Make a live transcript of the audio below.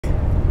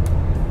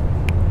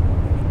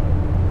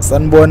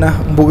Sanibona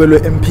mbukelo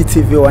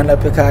MPTV 1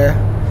 lapha ekhaya.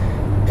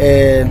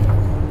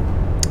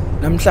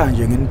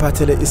 Namhlanje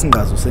nginiphathele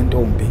isingqazo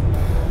sentombi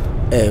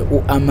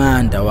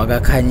uAmanda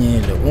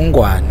wakaKhanyile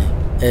uNgwane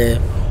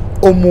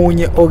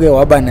omunye oke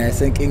waba naye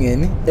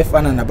senkingeni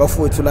efana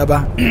nabafowethu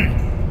laba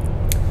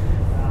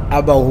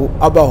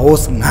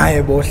abahost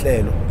ngaye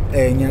bohlelo.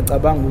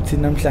 Ngiyacabanga ukuthi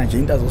namhlanje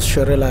into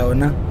azosishorela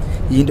yona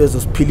into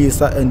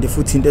ezosiphilisa and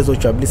futhi into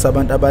ezojabulisa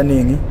abantu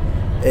abaningi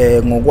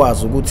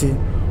ngokwazi ukuthi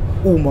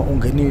uma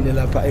ungenile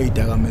lapha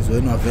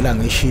ezidakamizweni wavela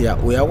ngeshiya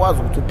uyakwazi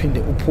ukuthi uphinde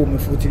uphume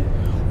futhi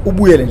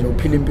ubuyele nje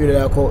uphile impilo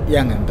yakho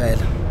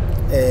yangempela.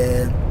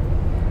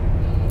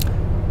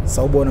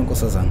 Sawubona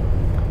nkosazana.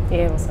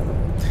 Yebo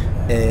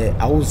sawubona.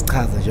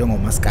 Awuzichaza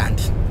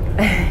njengomaskandi.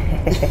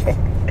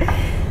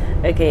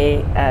 Okay,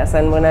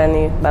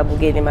 sanibonani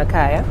babukeli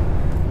emakhaya.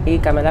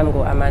 Igama lami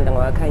ngoAmanda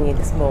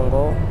ngwaKhanyile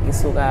Sibongo,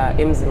 ngisuka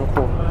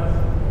eMzimkhulu.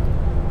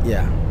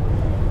 Yeah.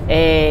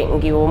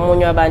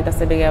 Ngiwomunye wabantu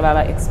asebeke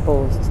baba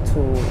exposed to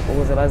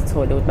ukuze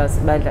bazithole ukuthi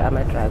badla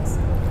ama drugs.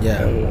 Yeah.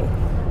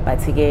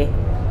 But ke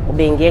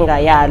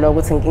ubengengayalo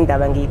ukuthi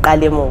ngindaba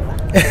ngiyiqala emuva.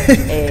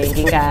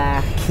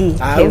 Ngingakhi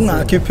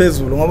ungakhi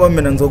phezulu ngoba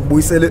mina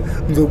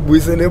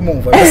ngizokubuyisela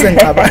emuva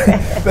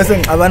bese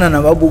ngicabana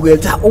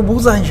nababukeli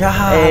ubuza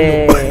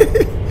njalo.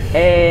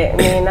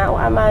 Mina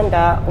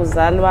uAmanda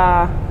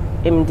uzalwa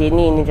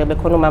emndenini nje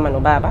bekhona umama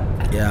nobaba.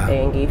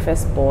 Ngiyi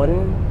first born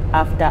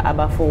after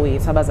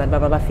abafowethu abazali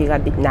baba bafika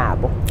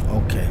nabo.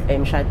 Okay.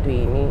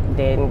 Emshadweni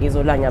then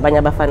ngizolanya abanye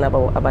abafana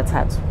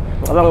abathathu.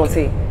 Ngoba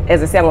ngokuthi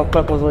eze siya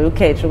ngokuxoxa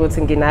uzoyukhetha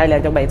ukuthi nginayo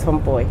lento kuba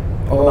yitomboy.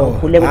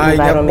 Ngikhule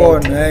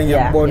ku-environment.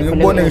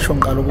 Ngibone ngisho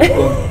ngiqala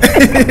ukubona.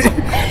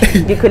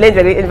 Ngikhule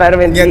nje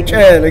ku-environment.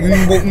 Ngiyakutshela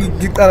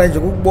ngiqala nje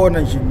ukubona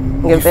nje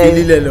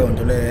ngifilile le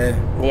nto le.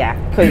 Yeah,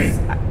 because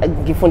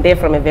ngifunde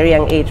from a very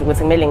young age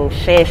ukuthi kumele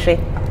ngisheshe.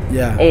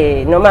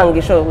 Yeah. Noma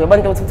ngisho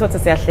uyabona ukuthi uthothi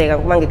siyahleka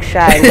uma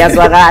ngikushaya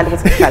ngiyazwakala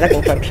ukuthi ngishaya kade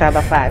ngikushaya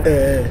abafana.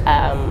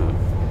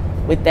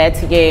 With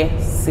that ke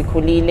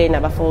sikhulile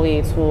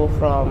nabafowethu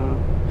from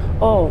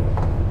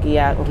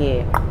ngiya.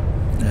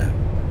 Yeah.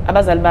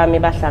 Abazali bami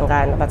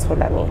bahlangana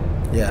bathola mina.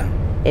 Yeah.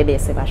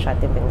 Ebese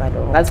bashada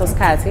embengalonga. Ngaleso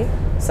sikhathi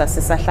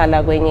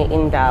sasisahlala kwenye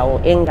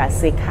indawo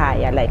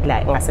engasekhaya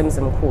like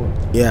ngasemzimkhulu.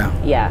 Yeah.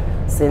 Yeah.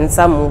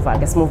 Since move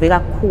ke simuve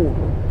kakhulu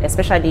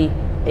especially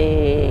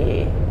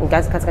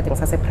ngasikhathi kade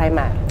ngisase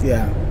primary.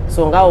 Yeah.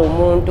 So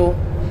ngawumuntu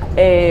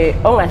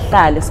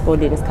ongahlala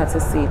esikoleni isikhathi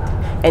eside.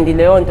 And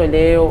leyo nto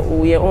leyo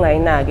uye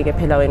ungayinaki ke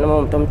phela wena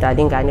umuntu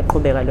omdala ingane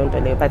iqhubeka le nto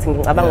leyo but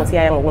ngicabanga ukuthi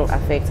yaya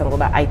ngokungi-affecta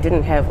ngoba I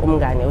didn't have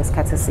umngane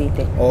wesikhathi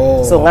eside.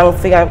 So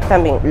ngangifika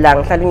mhlambe la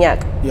ngihlala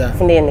unyaka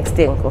kufuneka next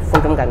day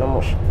ngofunda umngane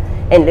omusha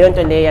and leyo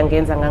nto leyo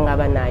yangenza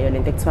ngangaba nayo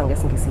lento ekuthiwa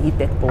ngesingisi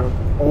yi-backbone.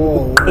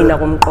 Ina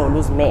komqolo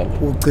uzimele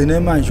ugcine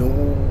manje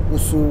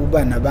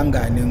usuba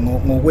nabangane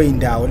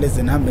ngokweindawo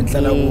lezi nihambe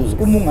nihlala kuzo.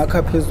 Uma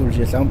ungakha phezulu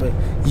nje mhlawumbe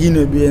yini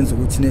ebiyenza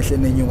ukuthi nehle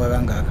nenyuka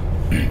kangaka?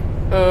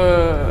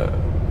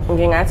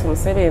 Ngingathi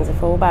umsebenzi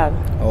for ubaba.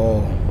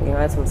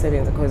 Ngingathi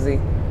umsebenzi because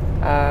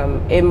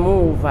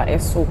emuva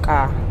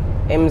esuka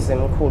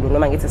eMzimkhulu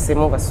noma ngithi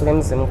simuva suka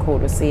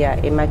eMzimkhulu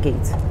siya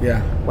eMagate.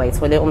 Yeah.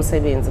 Wayithole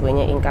umsebenzi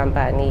kwenye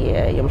inkampani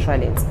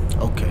yomshwalense.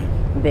 Okay.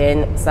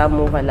 Then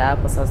samuva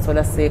lapho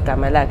sasithola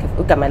segama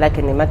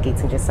lakhe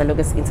neMagate nje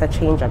saloke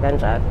si-interchange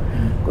kanjalo.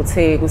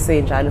 Kuthe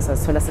kusenjalo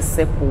sasithola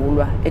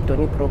sesebhulwa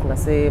eDonnybrook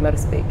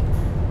ngaseMaritzburg.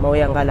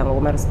 Mawuya ngala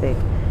ngokuMaritzburg.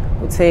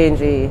 Uthe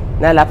nje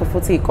nalapho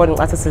futhi ikona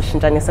ngicathe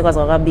silishintshanise kwazi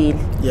kwabili.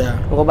 Yeah.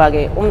 Ngoba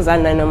ke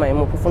umzali naye noma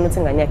yimuphi ufuna ukuthi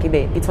ingane yakhe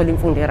ibe ithola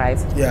imfundo right.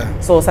 Yeah.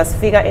 So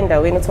sasifika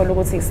endaweni uthola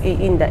ukuthi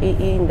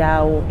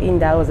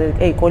indawo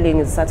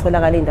ezikoleni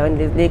zisatholakala endaweni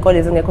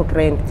lezikole zingekho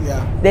grand.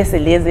 Yeah. Bese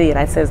lezi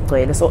right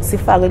sezigcwele so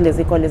sifake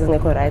lezi ikole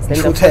zingekho right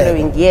then the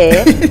following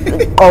year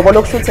qobo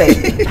lokushuthela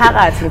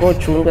phakathi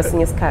ngoJune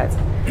kwesinye isikhathi.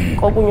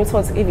 Kokunye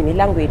uthothi even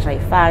ilanguage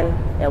ayifani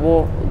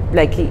yabo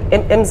like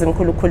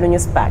eMzimkhulu ukukhulunywa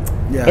isibhaca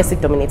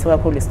esidominate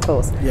kakhulu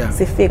isiXhosa.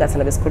 Sifika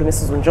thina besikhuluma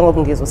isiZulu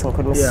njengoba ngizwe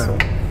sengikhuluma isiZulu.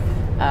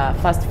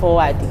 Fast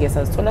forward ke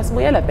sasithola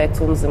sibuyela back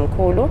to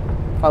eMzimkhulu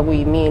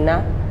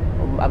kwakuyimina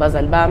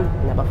abazali bami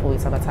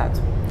nabafowethu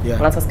abathathu.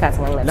 Ngaleso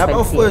sikhathi ngangina laba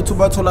bafowethu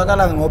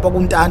batholakala ngoba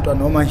kuntantwa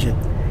noma nje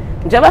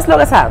njengoba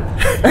siloke sihamba.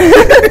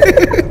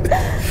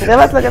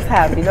 Njengoba siloke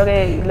sihamba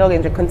loke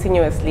nje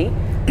continuously.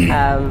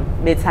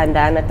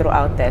 Bethandana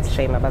throughout that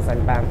shame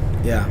abazali bami.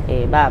 Yeah.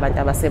 Ba abantu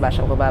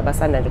abasebasha ngoba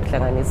basanda nje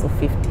ukuhlanganisa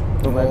u50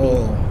 bobabili.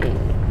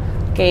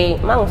 Okay,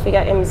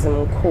 mangifika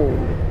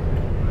eMzimkhulu.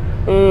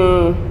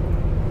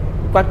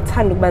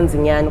 Kwakuthanda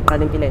ukubanzinyana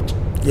uqala impilo entsha.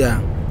 Yeah.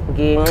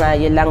 Ngenxa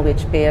ye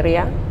language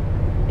barrier.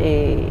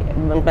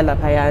 Abantu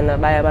balaphayana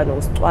baya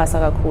banosicwasa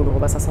kakhulu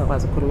ngoba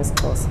sasingakwazi ukukhuluma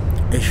isiXhosa.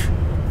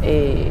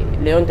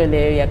 Leyo nto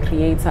leyo ya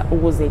create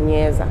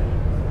ukuzenyeza.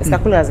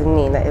 Esikakhulukazi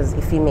mina as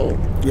a female.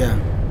 Yeah.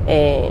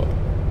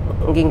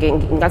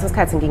 Ngathi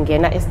isikhathi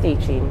ngingena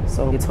e-stage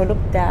so ngithola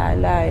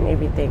ubudala and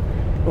everything.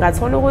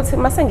 Ngathola ukuthi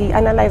mase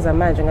ngianalyze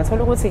manje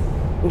ngathola ukuthi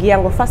ngiya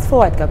ngo fast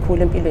forward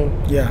kakhulu empilweni.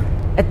 Yeah.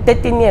 at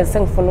 13 years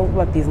sengifuna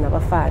ukuba busy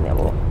nabafana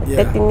yabo.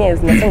 At 13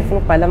 years nasengifuna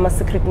ukubhala ama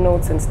secret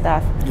notes and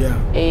stuff.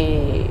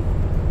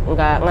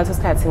 Ngaso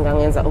isikhathi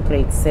ngangenza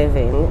grade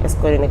 7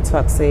 esikoleni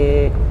ekuthiwa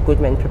kuse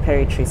Goodman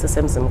Preparatory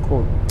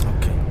sisemzimkhulu.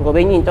 Ngoba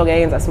enye into ke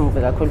yenza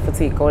simuve kakhulu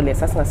futhi izikole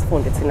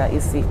sasingasifundi thina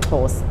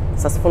isiXhosa.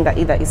 Sasifunda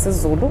either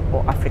isiZulu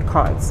or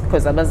Afrikaans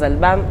because abazali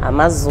bami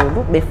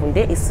amaZulu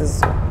befunde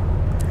isiZulu.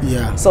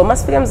 So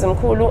masifika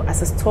emzimkhulu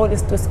asisitholi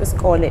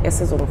isikole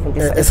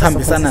esizongifundisa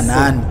esihambisana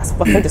nani.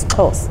 Asifunda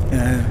isiXhosa.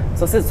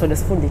 So sizithole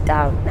sifunda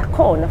itawu.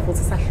 Nakhona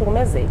futhi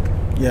sahlukumezeka.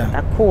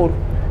 Kakhulu.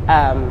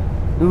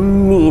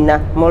 Mina,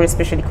 more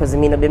especially because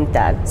mina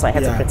bemdala, so I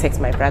had to protect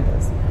my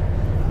brothers.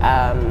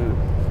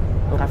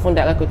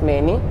 Ngafunda ka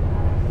Goodman.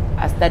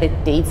 I started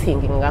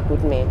dating in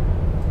Goodman.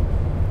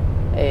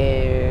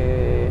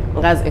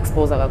 Ngazi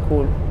expose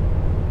kakhulu.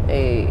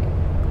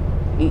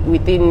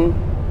 Within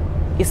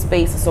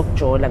ispace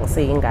sokujola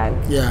ngiseyingane.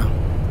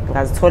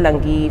 Ngazithola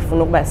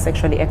ngifuna ukuba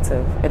sexually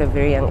active at a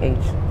very young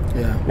age.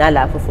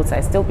 Nalapho futhi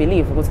I still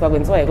believe ukuthi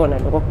kwakwenziwa yikona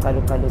lokho okuqala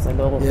uqaluza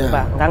lokho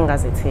kuba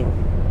ngangingazethembi.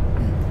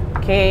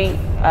 Okay,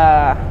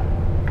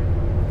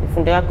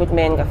 ngifunde ka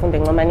Goodman, ngafunde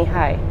eNcomani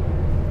High.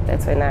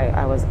 That's when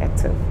I was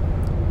active.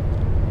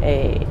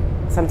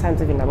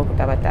 Sometimes even nabo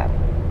kutabadala.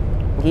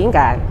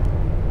 Ngingane.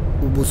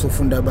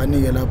 Ubusufunda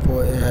abanike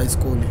lapho high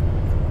school.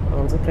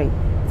 Ngenza grade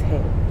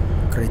 10.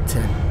 Grade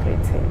 10.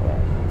 Grade 10, yeah.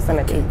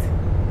 Standard 8.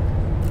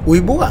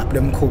 Uyibuka le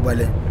mkhuba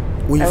le?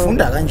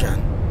 Uyifunda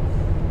kanjani?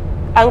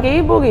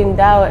 Angiyibuka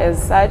indawo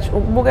as such,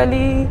 ukubukela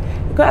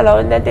ikhona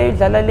lawo lento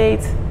edlala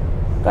late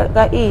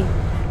ka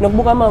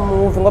nokubuka ama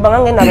movie ngoba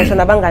ngangenabo ngisho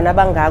nabangani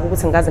abangaka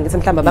ukuthi ngaze ngithi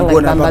mhlamba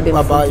abangani bami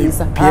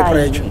babemfundisa. Peer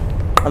pressure.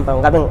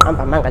 Ngabe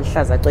ngiqamba amanga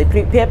lihlaza gcoyi.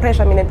 Peer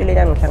pressure mina empilweni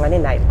yami ngihlangane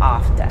nayo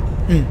after.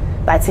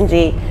 But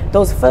nje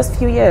those first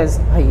few years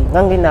hayi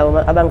ngangenawo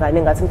abangani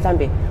engathi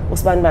mhlambe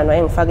usibani bani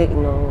wayengifake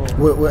no.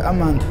 We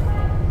Amanda.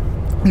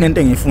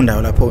 Kunento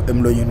engiyifundayo lapho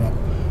emlonyeni wakho.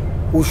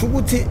 Usho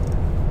ukuthi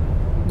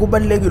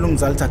kubalekile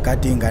umzali ukuthi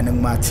agade ingane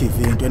kuma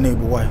TV into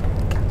enezibukwayo.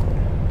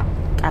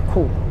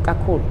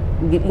 Kakhulu.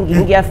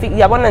 Ngiyafika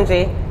yabona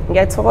nje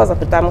ngiyathokoza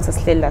butama ukuthi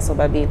sihleli la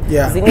sobabili.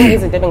 Ziningi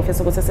izinto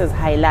ebengifisa ukuthi siz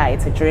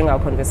highlight during our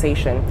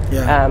conversation.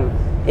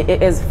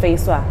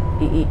 Ezifacwa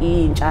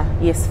intsha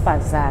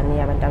yesifazane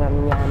yabantu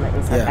abamnyama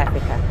in South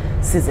Africa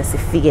size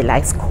sifike la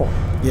isikhona.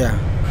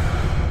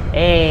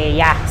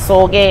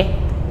 So ke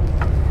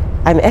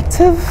I'm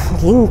active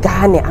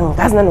ngingane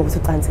angazi nanokuthi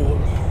ucansini.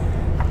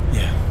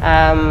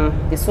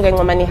 Ngisuka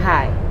eNcomani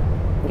High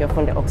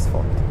ngiyofunda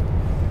eOxford.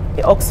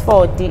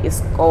 Oxford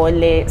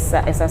isikole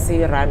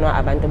esasiranwa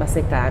abantu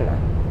baseGhana.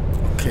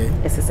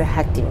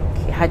 Esise-Addict.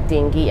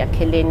 I-Addict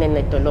yakhelene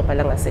nedolobha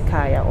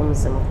langasekhaya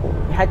umzimkhulu.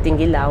 I-Addict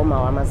ila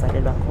uma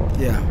wamazalelwa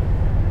khona.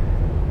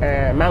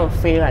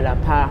 Mangifika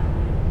lapha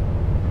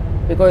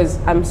because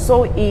I'm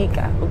so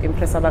eager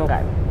ukimpress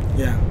abangani.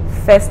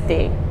 First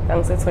day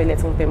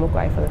ngangise-toilet ngibhema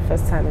ugwayi for the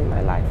first time in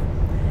my life.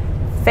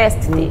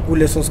 First day.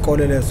 Kuleso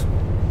sikole leso.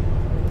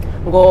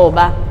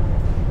 Ngoba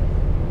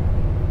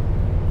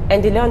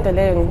and leyo nto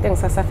leyo into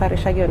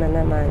engisasafarisha kuyona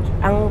namanje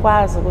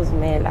angikwazi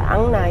ukuzimela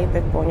anginayo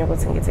ibackbone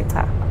ukuthi ngithi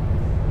cha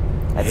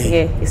athi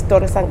ke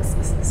istory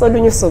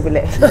solunye usuku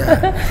le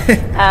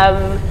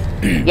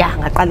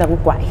ngaqala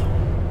kugwayi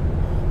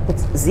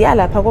ziya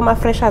lapha kuma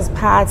freshers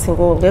party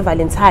nge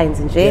Valentine's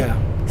nje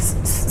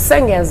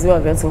sengiyaziwa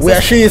vele ukuthi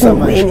uyashisa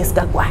manje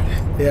sikagwayi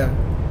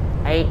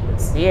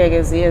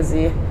hayi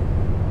ziye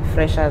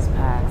freshers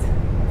party.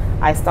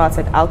 I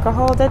started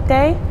alcohol that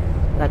day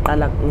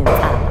ngaqala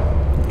ngintanga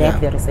that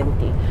very same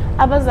day.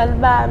 Abazali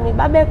bami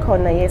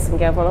babekhona yes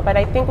ngiyavuma but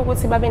I think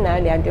ukuthi babe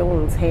nayo le nto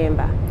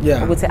yokungithemba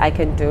ukuthi I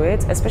can do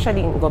it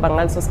especially ngoba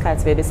ngaleso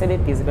sikhathi bebesebe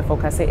busy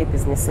befocus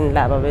ebusinessini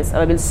labo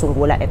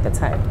abelisungula at the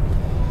time.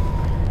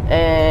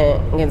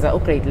 Ngenza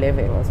grade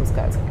 11 ngaleso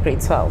sikhathi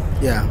grade 12.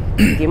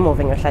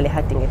 Ngimove ngiyohlala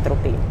eHading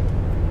eDrobheni.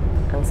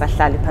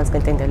 Angisahlali phansi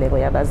kwentendeleko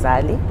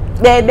yabazali.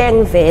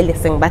 Bengivele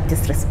sengiba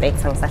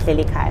disrespect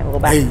angisahleli ekhaya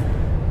ngoba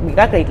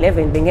ngika grade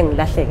 11 benge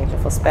ngilahleke nje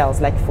for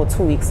spells like for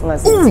 2 weeks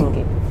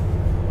ngazinzingi.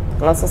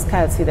 Ngaleso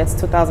sikhathi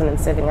that's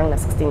 2007 ngangina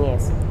 16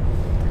 years.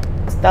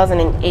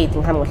 2008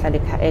 ngihamba ngohlala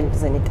ekhaya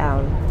endizeni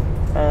town.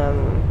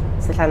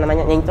 Sihlala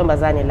namanye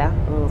nentombazane la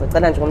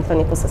ngicela nje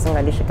ngomhlonipho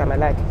sesingalisho igama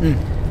lakhe.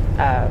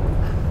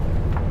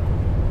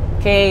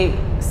 Okay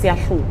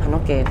siyahlupha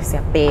nogele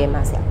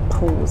siyabhema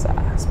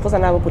siphuza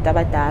nabo buda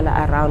abadala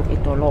around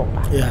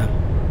idolobha.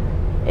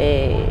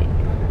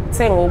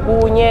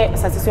 Sengokunye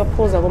sathi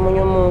siyophuza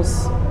komunye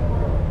umuzi.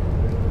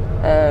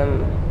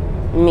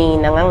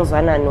 Mina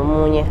ngangizwana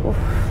nomunye.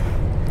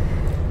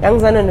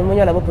 Ngangizwana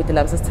nomunye labo bhuti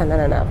labo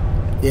sesithandana nabo.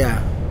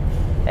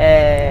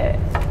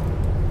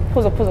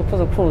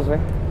 Phuzwe.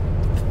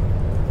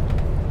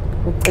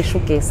 Ucisha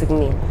ugesi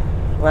kumina.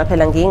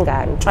 Ngaphela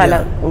ngiyingane,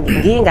 tshwala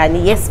ngiyingane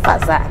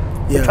yesifazane.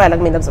 Tshwala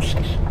kumina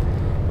kuzoshesha.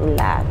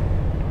 Ngilala.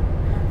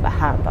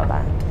 Bahamba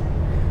abantu.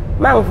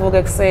 Mangivuka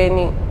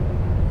ekseni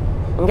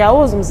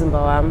ngiyawuza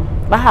umzimba wami.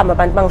 Bahamba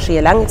abantu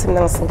bangishiye la ngithi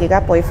mina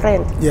ngika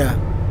boyfriend.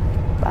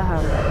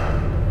 Bahamba.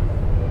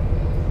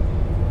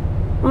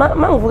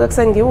 mangivuka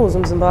ekuseni ngiwuza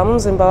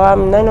umzimba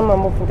wami nanoma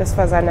muphi into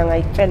esifazana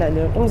ngayitshela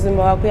leyo nto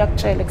umzimba wakho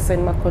uyakutshela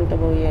ekuseni makhonto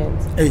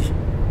boyenza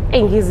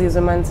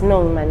engizizwe manje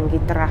no man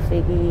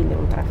ngitrafekile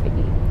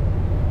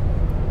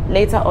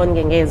later on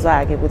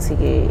ngezwa ke ukuthi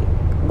ke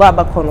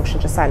kwaba khona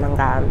ukushintshisana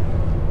ngami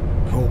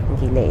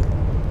ngilele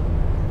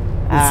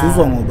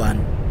usuzwa ngobani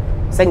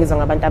sengizwa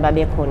ngabantu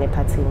ababekhona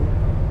ephathini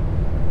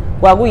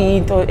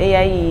kwakuyinto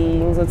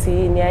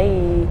ngizothi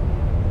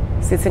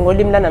sithi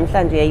ngolimi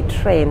lanamhlanje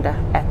yayitrenda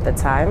at the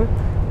time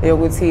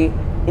yokuthi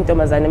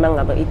intombazane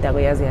mangaba idako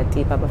yazi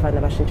yatipa abafana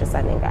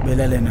abashintshisane ngayo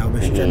belale nawo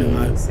beshintshana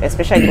ngayo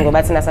especially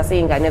ngoba thina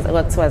saseyingane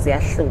ekwakuthiwa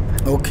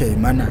ziyahlupha okay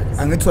mana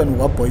angithiwa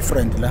wa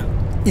boyfriend la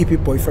iphi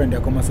boyfriend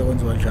yakho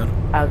masekwenziwa njalo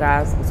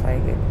akazi kuthiwa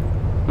yike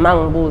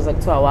mangibuza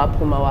kuthiwa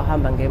waphuma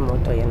wahamba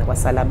ngemoto yena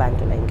kwasala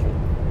abantu la endlini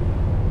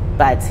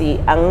but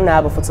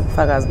anginabo futhi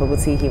ubufakazi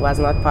bokuthi he was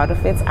not part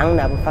of it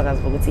anginabo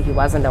ubufakazi bokuthi he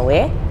wasn't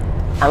aware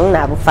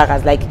anginabo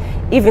ubufakazi like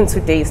even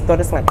today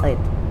story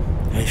singaqedwa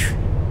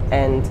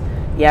and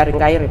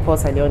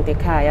ngayireporta leyo nto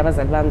ekhaya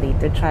abazali bami they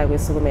did try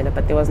ukuyisukumela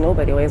but there was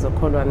nobody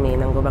owayezokholwa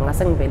mina ngoba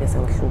ngase ngivele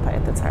sengihlupha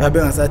at the time babe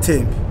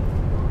ngasathembi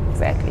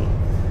exactly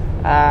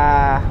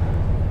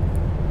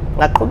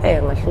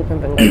ngaqhubeka ngahlupha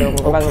emveni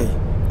kwalokho ngoba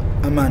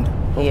Amanda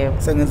yebo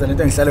sengenza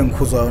lento engihlale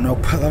ngikhuzwa yona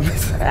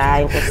ukuphakamisa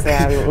hayi nkosi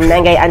yami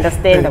mina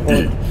ngiyayi-understand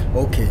kodwa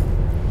okay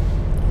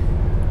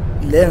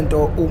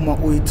lento uma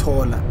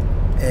uyithola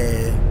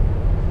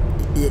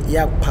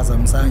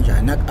yakuphazamisa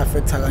kanjani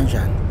yaku-affecta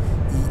kanjani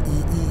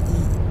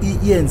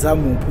iyenza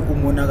muphi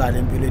umonakalo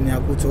empilweni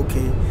yakho uthi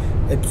okay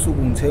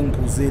ebusuku ngithe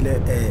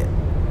ngiphuzile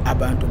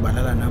abantu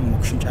balala nami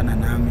ngokushintshana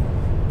nami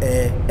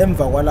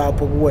emva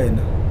kwalapho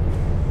kuwena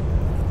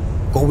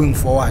going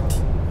forward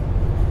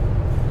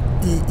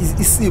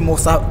isimo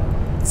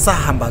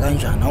sahamba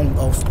kanjani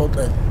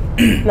awusixoxele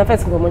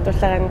nafethi ngomuntu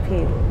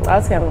ohlakaniphile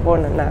ngathi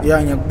ngiyangibona na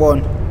ya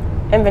ngiyakubona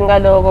emveni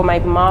kaloko my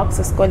marks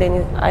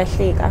esikoleni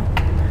ayihlika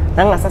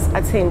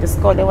ngangasasi-attend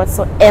isikole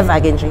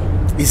whatsoever ke nje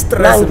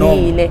i-stress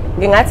mangiyile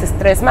ngingathi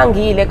stress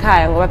mangiyile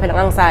ekhaya ngoba phela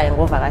ngangisaya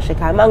ngovakasha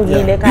ekhaya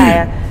mangiyile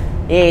ekhaya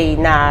hey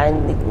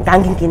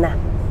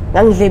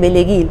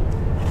ngangidlebelekile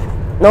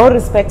no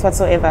respect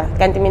whatsoever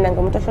kanti mina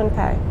ngumuntu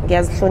ohloniphayo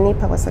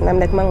ngiyazihlonipha kwasenami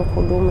like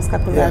mangikhuluma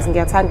isikakhulukazi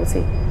ngiyathanda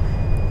ukuthi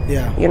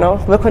you know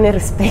bekhona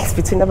i-respect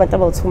between abantu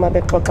abawuthuma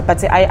bexoxa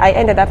but I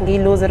ended up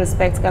ngiyilose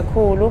respect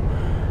kakhulu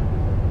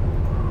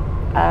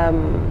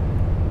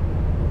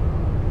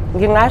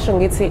ngingasho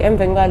ngithi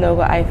emveni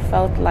kwaloko I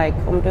felt like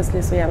umuntu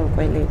wesilisa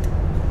uyangikweleta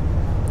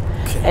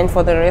and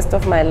for the rest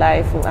of my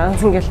life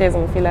ngathi ngihlezi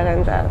ngifila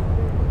kanjalo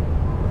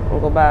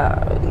ngoba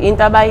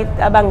into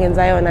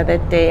abangenza yona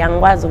that day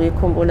angikwazi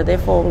ukuyikhumbula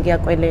therefore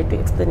ngiyakweleta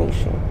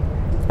i-explanation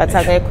but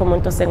akekho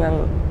umuntu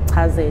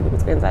osengangichazeli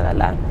ukuthi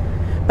kwenzakalani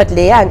but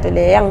leya nto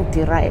leyo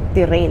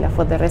yangidirayila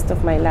for the rest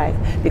of my life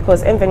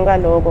because emveni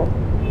kwaloko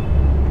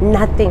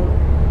nothing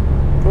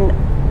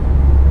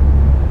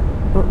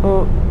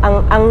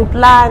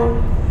angiplan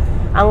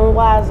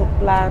angikwazi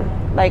ukuplan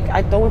like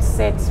I don't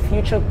set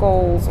future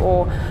goals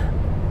or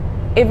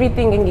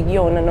everything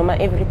engikuyona noma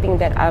everything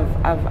that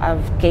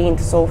I've gained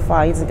so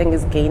far izinto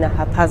engizigaina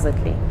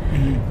haphazardly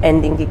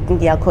and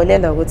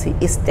ngiyakholela ukuthi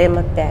i-stem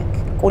back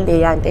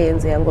kuleya nto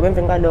eyenzeka ngoba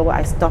emveni kwaloko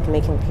I stopped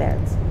making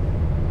plans.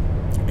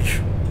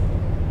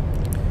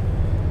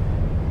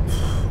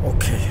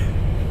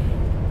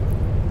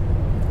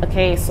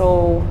 Okay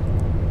so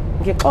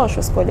ngixoshwe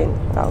esikoleni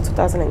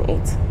ngo-2008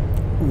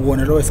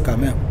 wona lo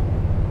wesigameko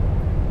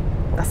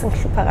ngase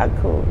ngihlupha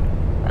kakhulu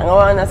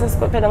angibona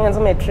nasesikole phela ngenza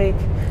umatric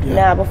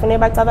nabo ufune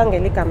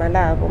bacabangela igama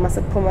labo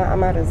mase kuphuma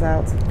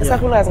ama-results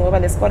isakhulukazi ngoba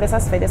lesikole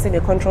sasivele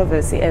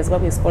sine-controversy as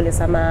kwakuyisikole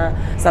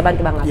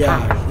sabantu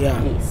bangaphandle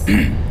yes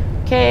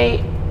okay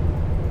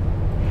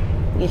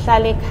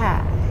ngihlala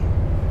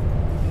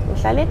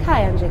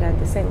ekhaya nje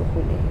kanti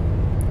sengikhulile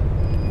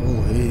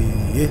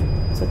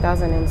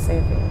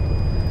 2007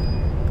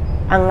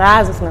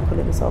 angazi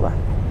singakhuleli soba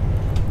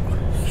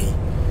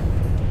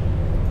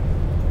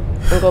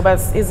ngoba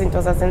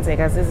izinto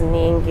zasenzeka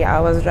ziziningi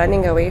I was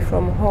running away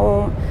from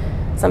home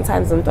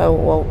sometimes umuntu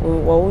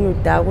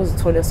wawuyudaka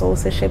uzithole so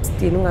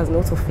use-Shepstone ungazi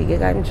nokuthi ufike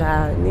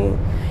kanjani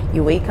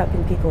you wake up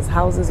in people's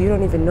houses you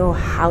don't even know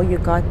how you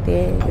got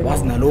there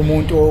awazi nalo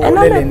muntu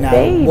olele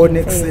naye ubone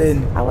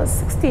ekuseni I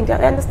was 16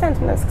 I understand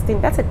when I was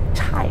 16 that's a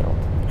child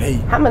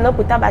hamba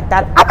nobhuti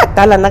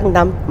abadala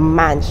nakunami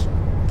manje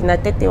ngina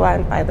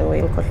 31 by the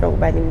way ngikhohlwa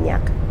ukubala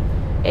iminyaka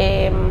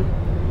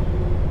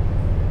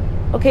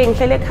okay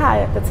ngihlele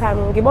ekhaya at the time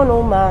ngibona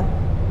uma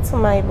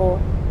Mayibo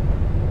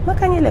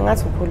makhanyile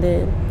ngathi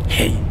ukhulele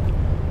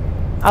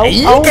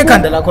ayike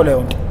ekhanda lakho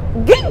leyo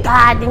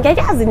ngingadi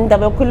ngiyayazi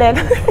indaba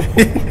yokukhulela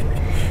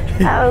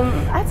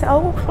athi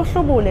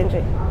awukuhlubule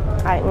nje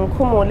hayi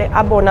ngikhumule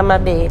abona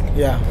amabele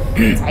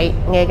hayi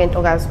ngeke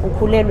ntokazi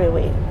ukhulelwe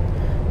wena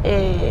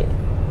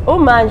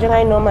manje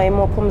ngayinoma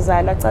imuphi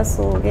umzali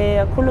acasuke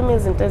akhuluma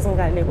izinto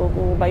ezingale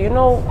kokuba you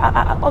know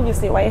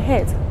obviously why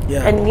hurt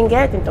and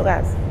ngingede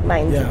intokazi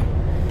mind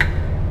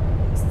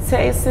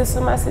say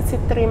sisuma sithi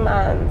 3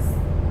 months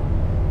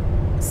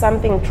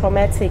something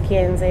traumatic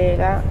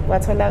yenzeka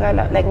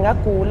kwatholakala like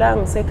ngagula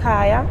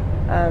ngisekhaya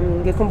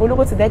ngikhumbula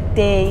ukuthi that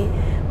day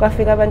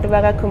kwafika abantu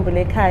bakakhumbula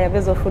ekhaya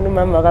bezofuna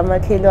umama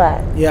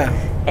kamakhelwane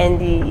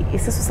and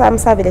isisu sami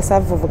savele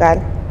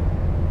savuvukala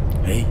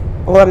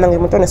ngoba mina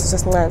ngimuntu onesisu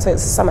esincane so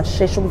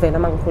samasheshe ukuvela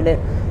mangikhulele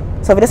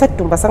so vele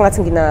sadumba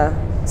sangathi ngina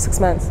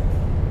 6 months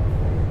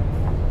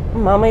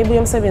mama ibuye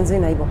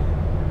emsebenzini ayibo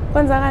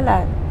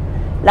kwenzakalani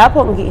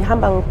lapho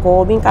ngihamba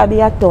ngigoba inkabi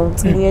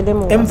yadonsa ibuyele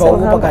emva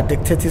kokuba kade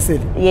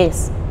kuthethisile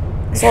yes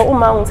so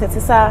uma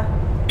ngithethisa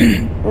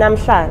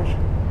namhlanje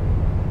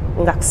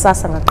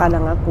ngakusasa ngaqala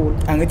ngagula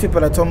angithi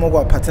phela Thomo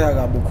kwaphatheka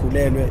kabi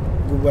ukhulelwe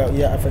kuba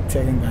iya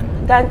affecteka ingane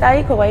kanti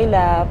ayikho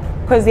kwayilapho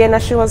because yena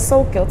she was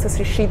so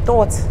guilty she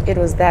thought it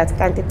was that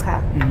kanti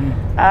cha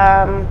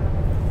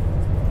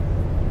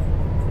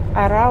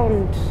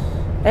around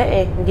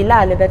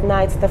ngilale that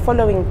night the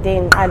following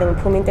day ngiqale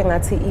ngiphuma into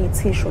engathi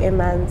i-tissue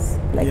emanzi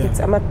like it's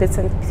ama bits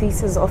and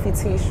pieces of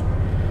i-tissue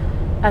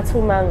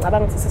athuma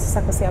ngicabanga ukuthi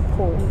sesakho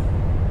siyaphuma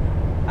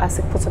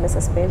asikuphuthuma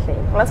esibhedlela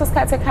ngaso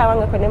sikhathi ekhaya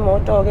wangekho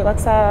nemoto ke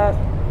kwakusa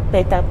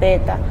beta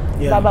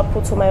baba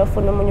phuthuma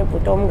yofuna umunye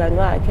ubhuti omngani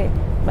wakhe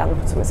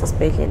bangiphuthuma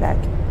esibhedlela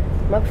lakhe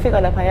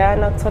makufika lapha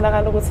yana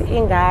kutholakala ukuthi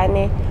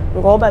ingane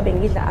ngoba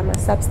bengidla ama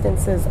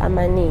substances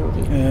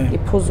amaningi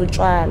iphuza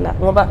utshwala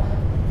ngoba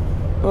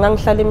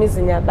ngangihlala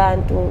emizini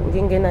yabantu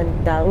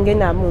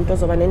ngingenamuntu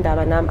ozoba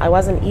nendaba nami I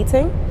wasn't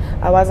eating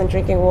I wasn't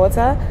drinking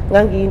water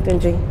ngangiyinto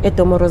nje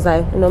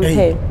edomorozayo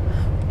nomphelo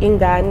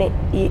ingane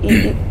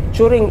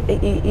during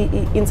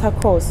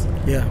intercourse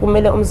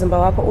kumele umzimba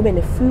wakho ube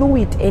ne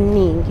fluid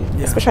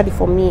eningi especially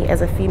for me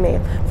as a female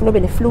ufuna ube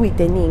ne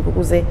fluid eningi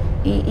ukuze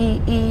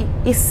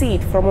I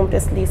seed from umuntu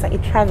esilisa I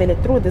travel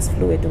through this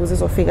fluid ukuze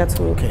izofika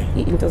to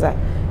into zakho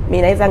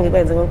mina izange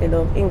kwenze konke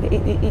lokho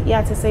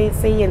yathi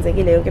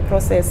seyiyenzekile yonke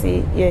process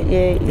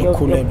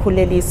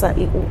yokukhulelisa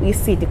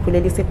i-seed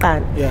ikhulelisa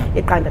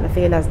iqanda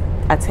lafikela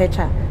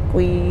attacha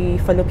kwi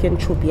fallopian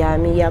tube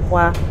yami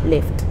yakwa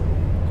left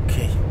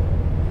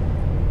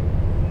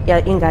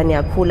ya ingane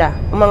yakhula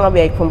uma ngabe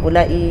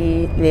uyayikhumbula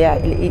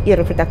i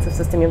reproductive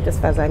system yomuntu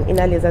esifazane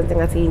inaleza zinto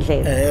ngathi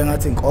indlela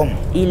engathi inkomo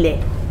ile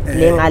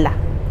ngala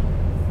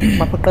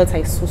baphoqetha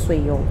isuswe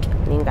yonke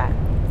ningane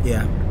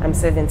I'm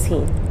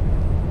 17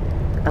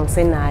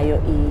 angisenayo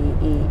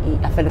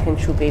i fallopian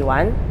tube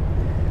A1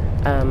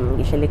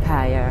 ngihlele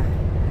ekhaya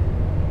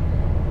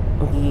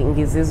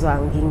ngizizwa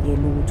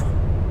ngingelutho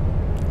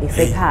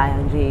isekhaya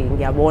nje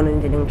ngiyabona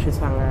indlela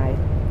engitreatwa ngayo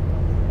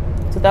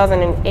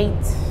 2008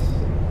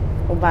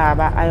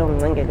 ubaba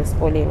ayongicengela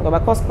esikoleni ngoba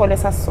khosikole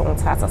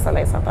sasizongithatha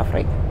sala eSouth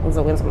Africa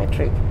ngizokwenza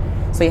matric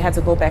so you had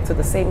to go back to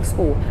the same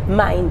school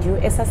mind you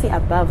esasi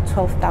above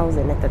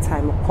 12,000 at the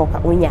time ukukhokha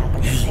unyaka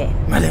kuphela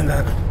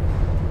malengaka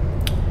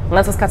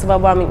ngaso sikhathi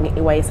baba wami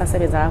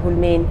wayesasebenza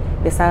kahulumeni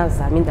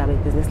besazama indaba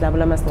yebusiness labo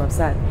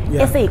lamasingcwabisane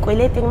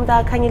eseyikwelete umuntu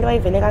akhanyile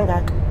wayivele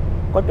kangaka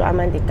kodwa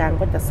amande gang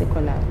kodwa sikho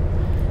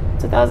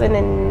lapho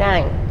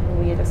 2009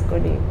 uye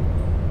esikoleni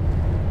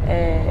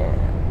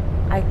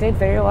I did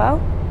very well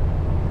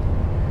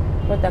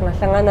kodwa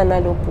ngahlangana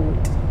nalo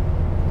bhuti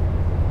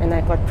and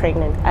I got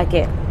pregnant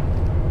again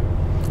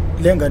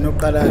lengane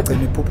yokuqala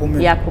agcina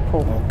iphuphuma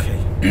yaphuphuma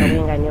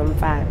ingane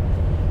yomfana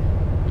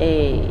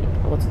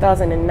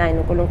ngo-2009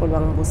 uNkulunkulu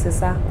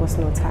wangibusisa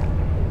ngosinothana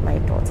my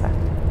daughter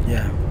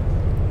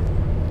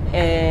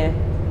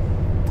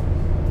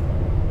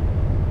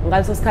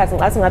ngaleso sikhathi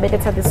ngathi ngabe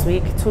letha this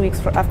week 2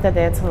 weeks after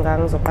that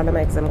ngizoqala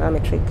ama exam ka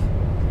matric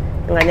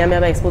ingane yami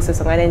yaba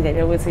exposed ngale ndlela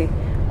yokuthi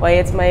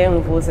wayethi maye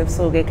ngivuze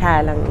ebusuku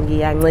ekhala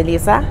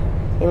ngiyancelisa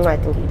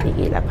incwadi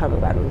ngiyibekile lapha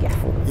ngibami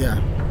ngiyafunda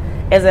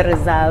as a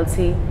result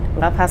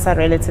ngaphasa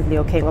relatively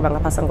okay ngoba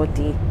ngaphasa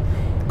ngo-D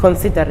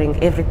considering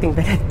everything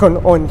that had gone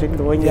on nje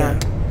kulowo nyaka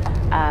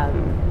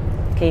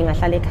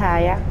ngahlala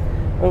ekhaya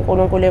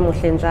uNkulunkulu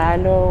emuhle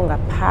njalo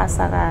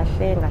ngaphasa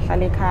kahle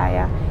ngahlala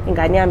ekhaya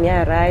ingane yami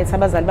ya right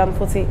abazali bami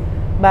futhi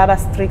baba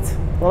strict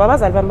ngoba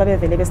abazali bami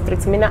babevele be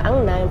strict mina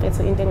anginayo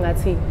mfethu into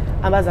engathi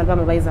abazali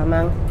bami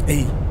bayizamanga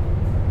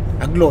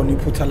akulona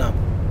iphutha lapho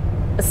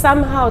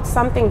somehow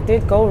something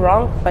did go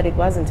wrong but it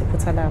wasn't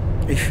iphutha lapho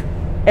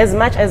as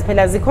much as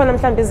phela zikhona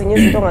mhlawumbe ezinye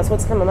izinto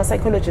ongathothi mhlawumbe ama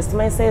psychologist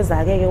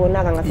mayiseza ke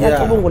wonaka ngafika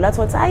cubungula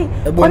athothi hayi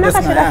kona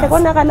kahle kahle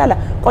kona kalala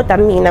kodwa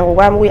mina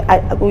ngokwami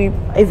ku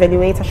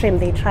evaluate shame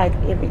they tried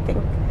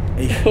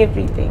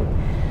everything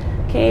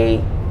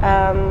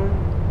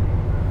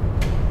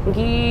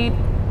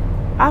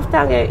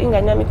after ke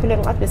ingane yami ikhule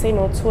ngicathi bese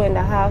no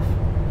 2.5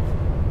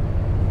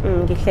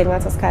 ngihleli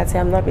ngathi isikhathi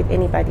I'm not with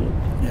anybody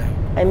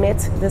I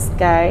met this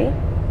guy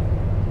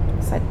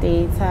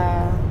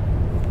sadata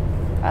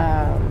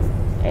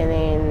and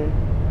then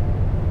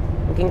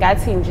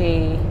ngingathi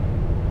nje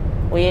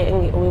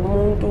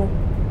umuntu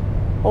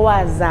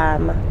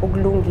owazama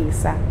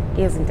ukulungisa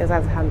izinto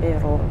ezazihambe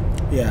wrong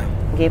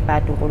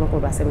ngebhadi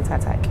uNkulunkulu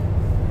wasemthatha ke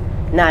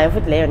nayo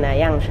futhi leyo nayo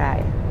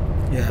yangishaya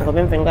ngoba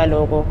emveni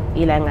kwaloko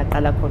ila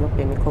engaqala khona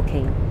ukubhema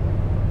icocaine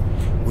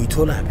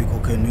uyithola phi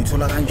icocaine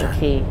uyithola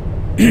kanjani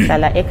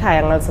hlala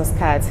ekhaya ngaleso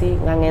sikhathi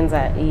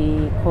ngangenza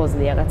i-course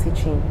leya ka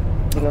teaching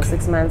no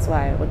 6 months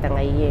wayo kodwa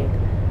ngayiyeka.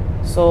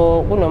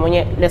 So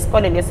kunomunye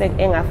lesikole lese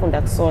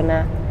engafunda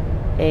kusona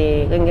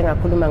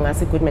ngingakhuluma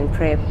ngaso Goodman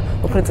Prep,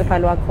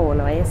 uprincipal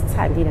wakhona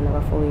wayesithandile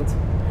nabafowethu.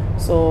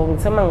 So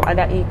ngithema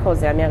ngiqala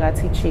i-course yami yaka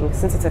teaching,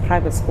 since it's a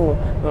private school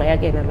ngaya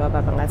kena lo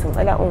baba ngathi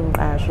ngicela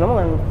ungiqashe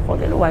noma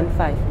ngiholela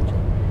u-1.5 nje,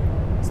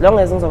 as long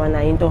as ngizoba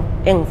nayo into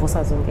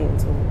engivusa zonke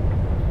izinsuku.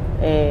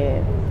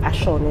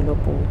 Ashone lo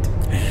bhuti,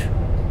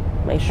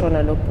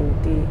 mayishona lo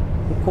bhuti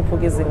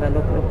ikhuphuka izinga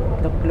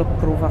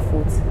lokugroover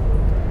futhi,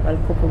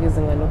 malikhuphuka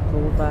izinga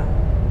lokugroover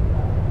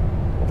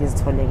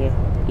ngizitholeke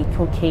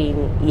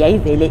i-cocaine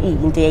yayivele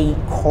iyinto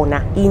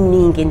eyayikhona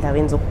iningi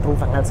endaweni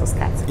zokugroover ngaleso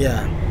sikhathi.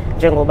 Yeah.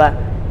 Njengoba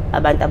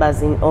abantu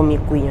abazini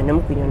omigwinyo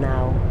nomgwinyo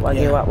nawo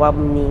wake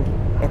wabumningi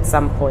at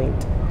some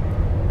point.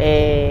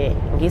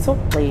 Ngithi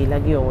ukugxila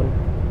kuyona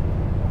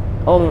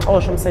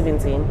ngixosha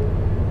umsebenzini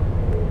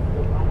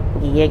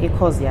ngiyeke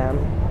i-course yami.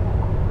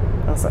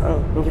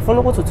 Ngifuna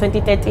ukuthi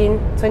 2013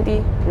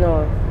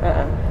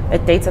 a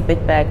date a bit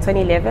back,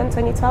 2011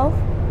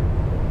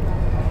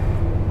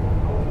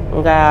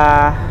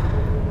 2012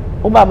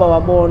 ubaba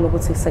wabona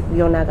ukuthi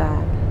sekuyonakala,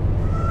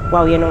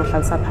 wawuyena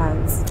ongihlalisa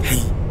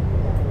phansi.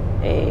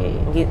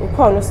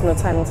 Ukhona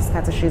usinothana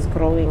ngesikhathi she's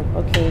growing.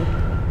 Okay,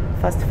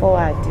 fast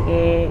forward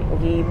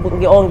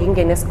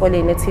ngingene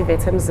esikoleni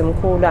eTVET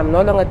eMzimkhulu, I'm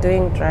no longer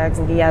doing drugs,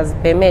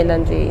 ngiyazibhemela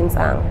nje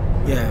insango.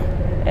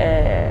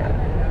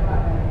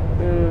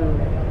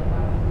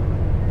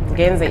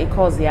 Ngenze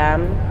i-course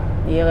yami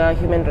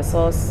human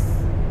resource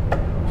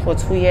for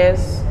 2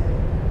 years.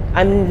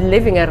 I'm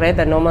living a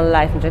rather normal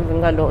life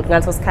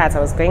ngaleso sikhathi. I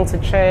was going to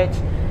church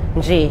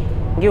nje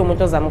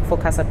ngiwumuntu ozama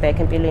ukufocus back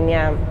empilweni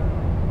yami.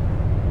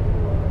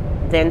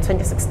 Then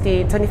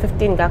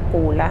 2015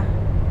 ngagula,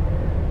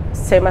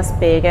 sema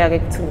sibheke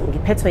ke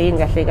ngiphethwe yini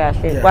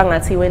kahle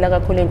kwangathi iwela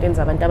kakhulu entweni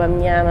zabantu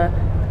abamnyama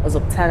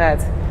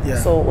ozobuthakathi.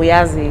 So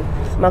uyazi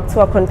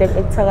makuthiwa contact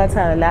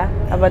ekuthakatha la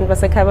abantu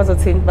basekhaya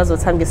bazothini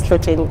bazothamba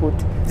isihlotsheni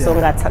kude. So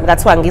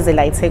ngathiwa ngize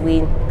la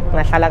eThekwini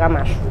ngahlala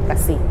kaMashu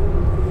kasi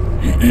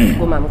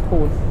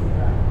kumamkhulu.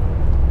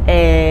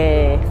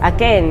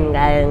 Again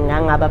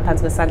ngangaba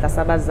phansi kwesandla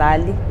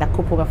sabazali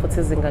lakhuphuka futhi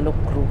izinga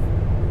lokugroove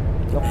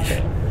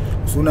lokujela.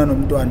 Usuna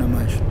nomntwana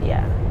manje?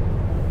 Yeah.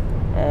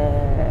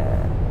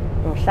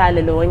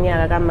 Ngihlale lo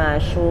nyaka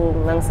kaMashu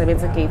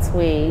ngangisebenza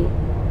eGateway.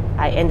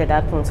 I ended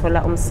up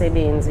ngithola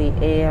umsebenzi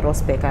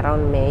eRosberg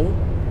around May.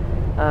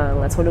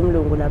 Ngathola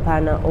umlungu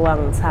laphana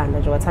owangithanda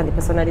nje, wathanda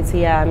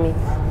ipersonality yami,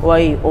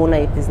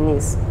 wayi-owner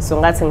ibusiness. So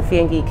ngathi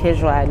ngifike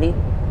ngiyi-casually,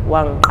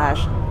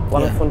 wangiqasha,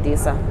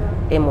 wangifundisa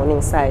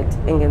e-Morningside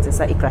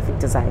engenzisa i-graphic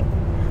design,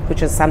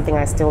 which is something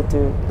I still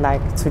do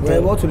like today.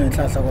 What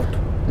unenhlahla kodwa?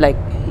 Like,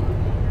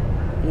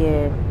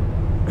 yeah.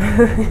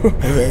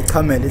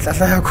 Echamela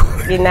inhlahla yakho.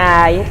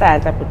 Nginayo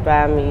inhlahla bhuti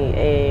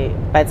wami,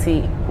 but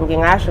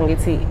ngingasho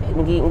ngithi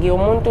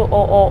ngiwumuntu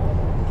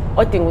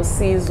odinga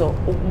usizo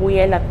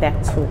ukubuyela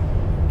back to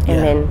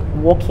and then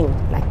walking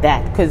like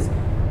that, because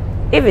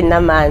even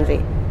namanje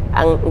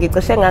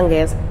ngicishe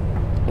ngangeza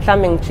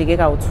mhlawumbe ngijike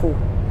kawu2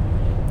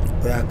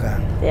 uyagana.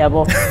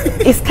 Yabo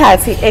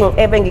isikhathi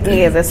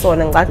ebengikunikeze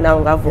sona ngicathi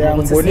nawe ngavuma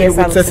ukuthi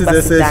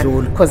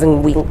siyesedlula because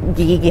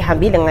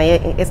ngihambile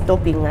ngaye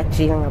estopini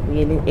ngajika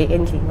ngabuyela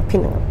endlini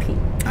ngaphinde ngaphila.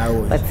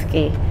 But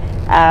ke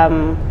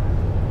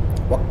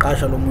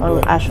waqasha lo muntu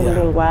waqasha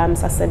umlungu wami,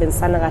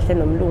 sasebenzisana kahle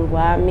nomlungu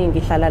wami,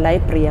 ngihlala la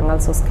eBria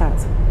ngaleso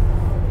sikhathi.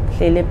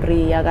 Hlele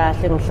eBria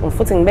kahle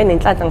futhi ngibe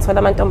nenhlanhla ngithola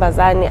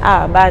amantombazane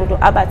abantu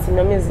abathi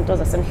noma izinto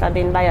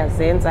zasemhlabeni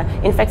bayazenza.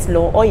 In fact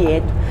lo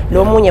oyedwa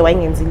lo munye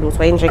wayengenzi lutho,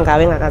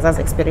 wayenjengawe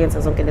engakazazi experience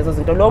zonke lezo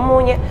zinto. Lo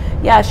munye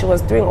she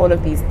was doing all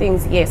of these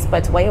things, yes,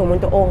 but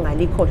wayeumuntu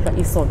ongalikhohlwa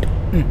isonto.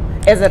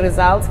 As a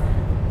result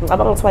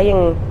ngicabanga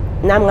ukuthi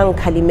nami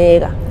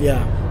ngangikhalimeka.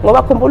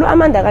 Ngoba khumbula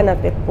Amanda kana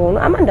backbone.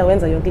 Amanda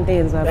wenza yonke into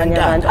eyenziwa abanye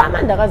abantu.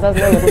 Amanda akazazi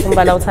nokuthi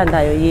umbala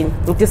uthandayo yini.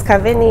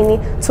 Ngidiscover nini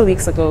 2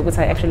 weeks ago ukuthi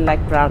I actually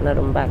like brown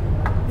nalombala.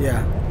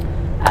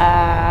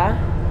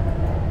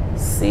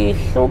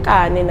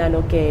 Sihlukane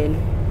nalogele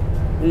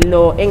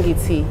lo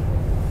engithi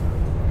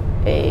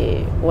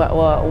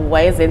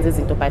wayezenza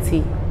izinto but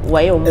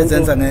wayeumuntu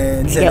ezenza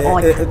ngendlela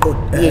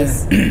eqotho.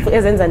 Yes,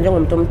 ezenza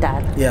njengomuntu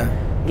omdala.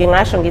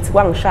 Ngingasho ngithi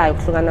kwangishaya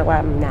ukuhlukana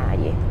kwami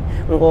naye.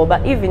 Ngoba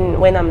even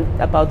when I'm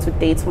about to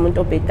date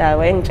umuntu obhedayo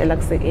wayengitshela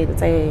kusekela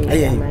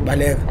ukuthi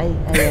baleka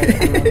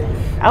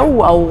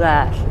awu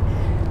kahle.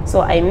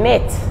 So I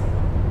met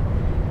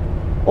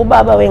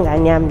ubaba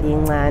wengane yami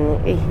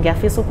lincane.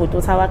 Ngiyafisa ukuthi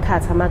uthi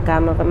awakhatha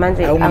amagama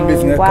manje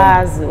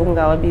angikwazi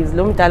ukungawabizi.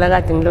 Lo mdala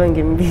kade ngilo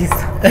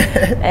ngimbiza.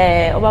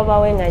 Ubaba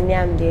wengane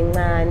yami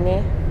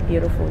lincane,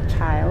 beautiful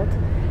child.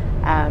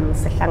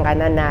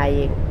 Sihlangana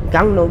naye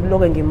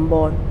nganginokuloke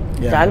ngimbona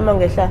njalo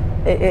mangehla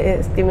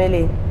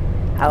estimeleni.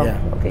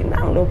 Okay,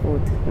 nangu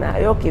bhuti na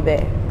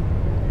yogibela.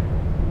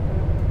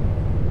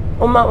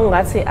 Uma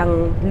ungathi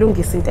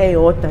angilungisa into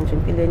eyodwa nje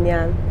empilweni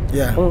yami,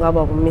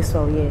 ungaba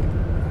kumiswa uyena.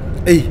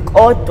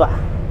 Kodwa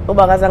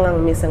ubakazange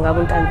ngimisa ngabe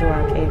untando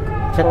wakhe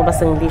njengoba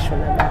sengilisho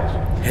namanje.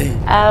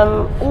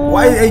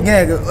 Why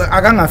ngeke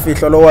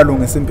akangafihlwa lo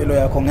walungisa impilo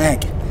yakho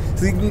ngeke.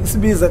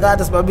 sibiza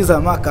kade sibabiza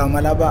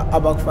amagama laba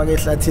abakufaka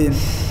ehlathini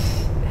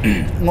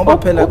ngoba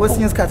phela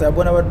kwesinye isikhathi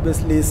yabona abantu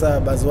besilisa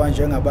baziwa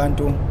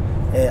njengabantu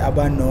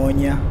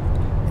abanonya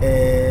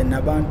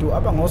nabantu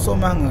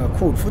abangosomanga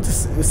kakhulu futhi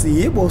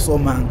siyibo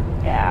osomanga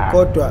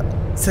kodwa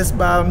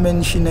sesiba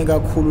mention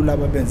kakhulu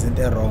laba benza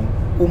into wrong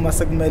uma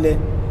sekumele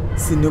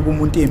sinike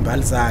umuntu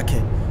izimbali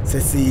zakhe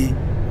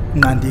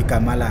sesinqanda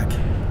igama lakhe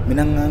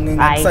mina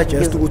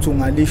ngingasuggest ukuthi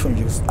ungalisho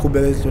nje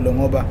siqhubeke sidlule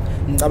ngoba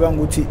ngicabanga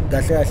ukuthi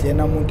kahle kahle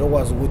yena umuntu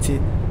okwazi ukuthi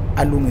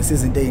alungise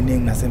izinto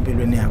eziningi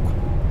nasempilweni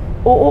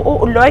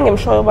yakho lo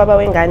engimshoyo baba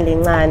wengane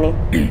lencane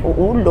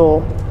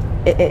ulo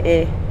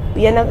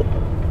yena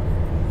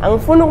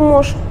angifuni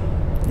ukumusha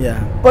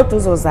kodwa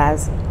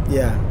uzozazi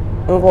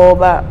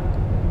ngoba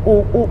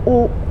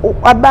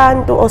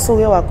abantu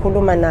osuke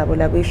wakhuluma nabo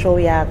la kwishow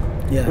yakho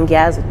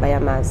ngiyazi ukuthi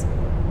bayamazi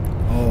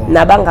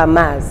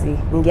nabangamazi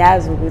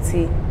ngiyazi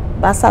ukuthi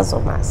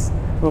basazomazi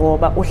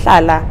ngoba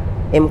uhlala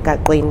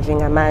emgaqweni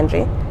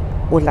njengamanje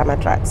udla ama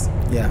drugs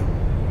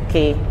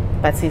okay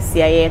bathi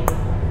siyayeqa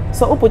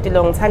so ubhuti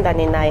lo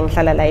ngithandane naye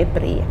ngihlala la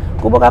eBria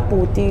kubo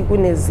kabhuti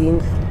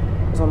kunezindlu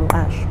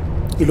zomqasho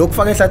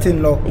ilokufaka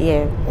ehlathini lo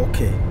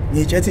okay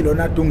ngitshethi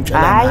lona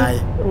ungitshela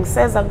naye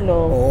ngiseza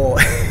kulo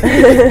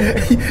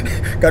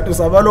kanti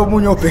usaba lo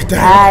munye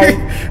obhedayo hayi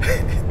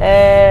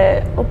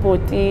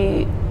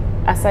ubhuti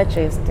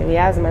asuggest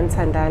uyazi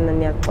manithandana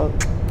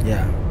niyaxoxa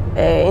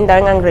indawo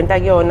engangirenta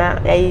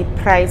kuyona yayi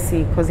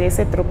pricey because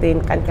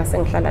yayisedrobheni kanti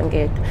kasengihlala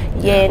ngedwa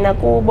yena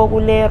kubo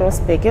kule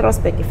Rosberg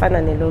iRosberg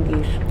ifana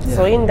nelokishi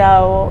so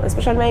indawo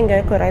especially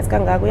mayingekho right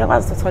kangaka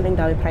uyakwazi ukuthola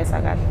indawo eprice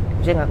akahle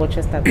njengako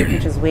Chester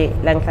which is where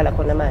la ngihlala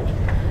khona manje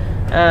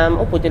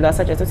ubhuti lo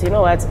suggest ukuthi you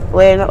know what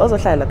wena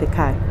ozohlala lapha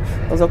ekhaya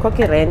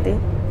uzokhokha irent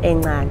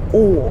encane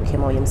okay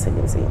mawuye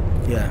emsebenzini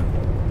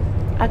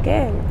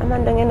again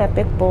amanda ngena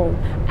backbone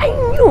I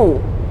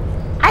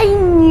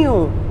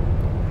knew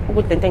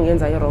ukuthi into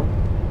engiyenza wrong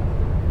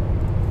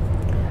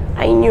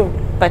I knew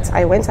but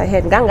I went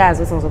ahead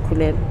ngangazi ukuthi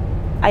ngizokhulela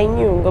I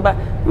knew ngoba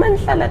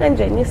manihlala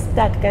kanje ni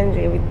stuck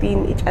kanje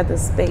within each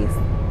other's space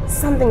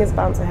something is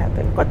bound to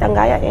happen kodwa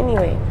ngaya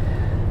anyway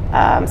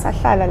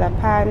sahlala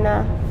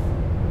laphana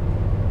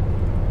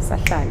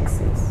sahlala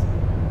sis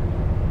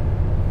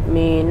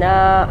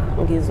mina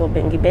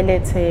ngizobe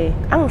ngibelethe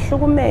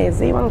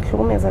angihlukumeze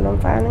wangihlukumeza lo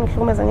mfana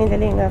ngihlukumeza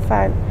ngendlela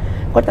engafani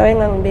kodwa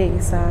wayengangibeki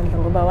isandla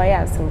ngoba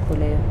wayazi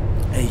ngikhulelwe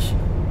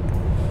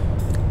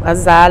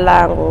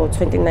wazala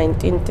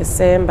ngo-2019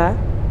 December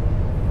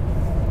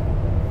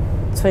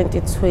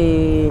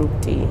 2020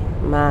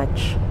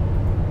 March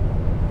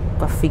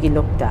kwafika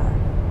i-lockdown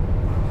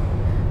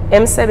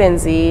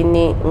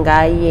emsebenzini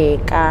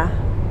ngayeka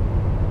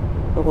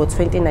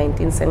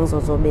ngo-2019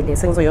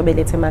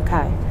 sengizoyobeletha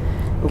emakhaya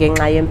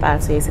ngenxa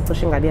yempatho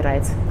yesicishe ingabi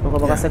right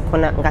ngoba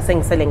kwasekhona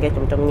ngasengisele ngedwa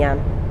umuntu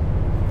omnyama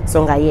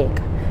so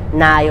ngayeka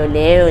nayo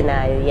leyo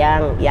nayo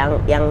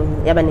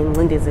yaba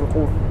nencindezi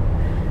enkulu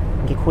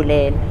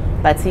ngikhulele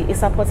but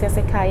i-support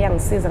yasekhaya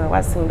yangisiza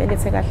ngakwazi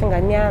ngibelethe kahle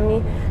ingane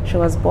yami she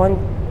was born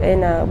in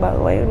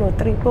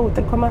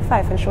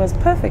 3.5 and she was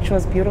perfect she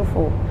was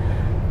beautiful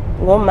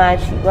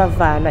ngoMarch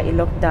kwavala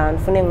i-lockdown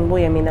fune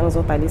ngibuye mina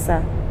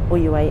ngizobhalisa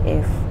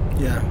u-UIF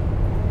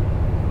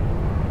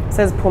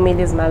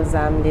seziphumile izimali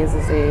zami lezi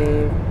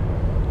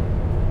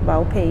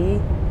bawupheyi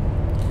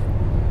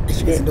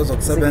izinto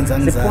zokusebenza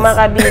ngizazi siphuma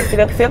kabili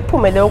kufike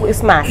kuphume leyo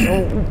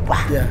isimahla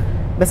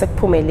bese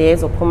kuphume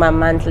lezo phuma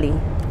monthly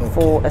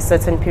for a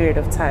certain period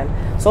of time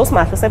so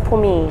usimahla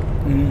usephumile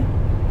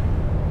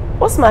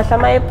usimahla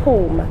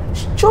mayephuma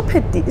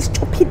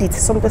stupidity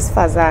somuntu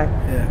esifazane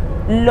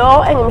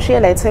lo engimshiye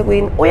la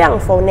eThekwini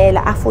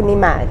uyangifonela afuna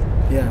imali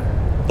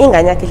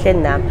ingane yakhe ihleli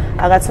nami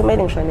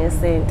akathumeli ngisho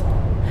nesenti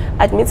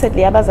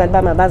admittedly abazali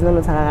bami abazi noma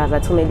ukuthi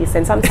akathumeli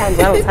isenti sometimes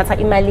ngangithatha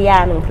imali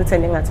yami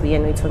ngipretend engathi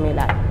uyena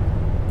oyithumelayo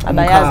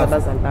abayazi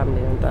abazali bami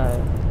leyo nto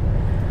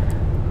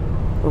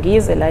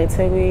ngize la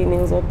eThekwini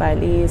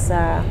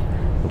ngizobhalisa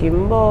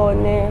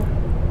ngimbone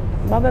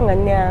baba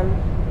ngane yami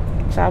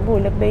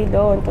jabule kube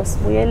yilonto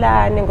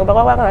sibuyelane ngoba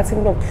kwakwangathi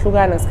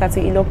kunokuhlukana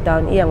isikhathi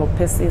i-lockdown iya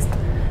ngokupersist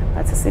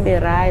bathi sibe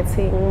right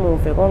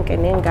ngimuve konke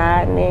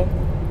nengane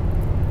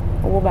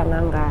ukuba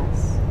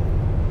ngangazi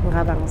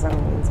ngaba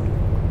ngizangenza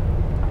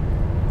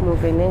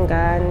muve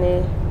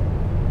nengane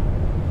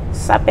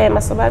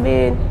sapema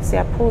sobabili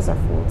siyaphuza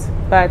futhi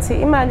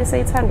but imali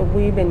seyithanda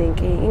ukubuya ibe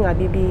nenkingi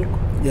ingabibikho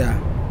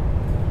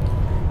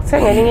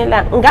sengelinye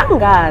la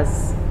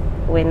ngangazi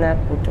wena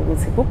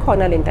ukuthi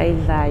kukhona lento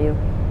ayidlayo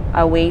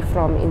away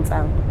from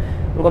insango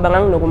ngoba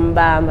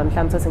nganginokumbamba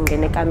mhlawumbe ukuthi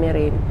ngene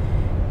ekamereni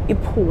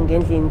iphunge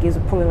endlini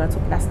ngizwe iphunge ngathi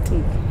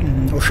uplastic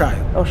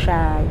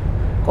oshayo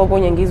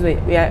kokunye ngizwe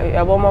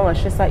yaboma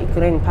ungashisa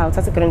i-green powder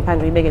thatha i-green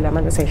powder uyibeke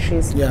lamanzi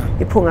seyishisa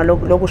iphunga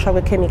lokusha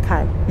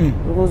kwe-chemical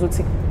ngikuze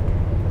ukuthi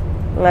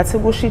ngathi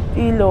kusho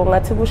ilo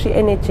ngathi kusho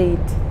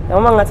i-energate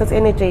noma ngathatha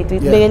i-energate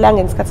ibeke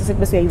elangeni isikhathi eside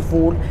bese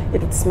uyayivula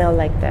it would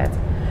smell like that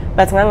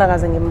but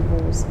ngangakaze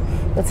ngimbuza.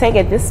 Uthe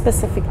ke this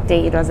specific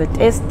day, it was a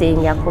Thursday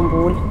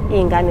ngiyakhumbula,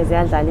 iy'ngane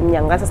ziyadlala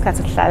iminyango, ngaso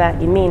isikhathi kuhlala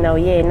imina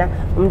uyena,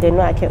 umndeni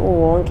wakhe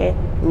uwonke,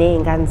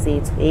 ney'ngane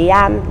zethu,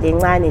 eyami,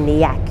 lencane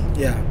neyakhe.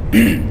 Yeah.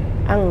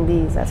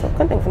 Angibiza, so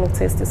konke ngifuna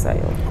ukuthestisa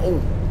yona.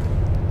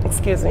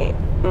 Excuse me.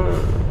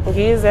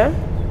 Ngize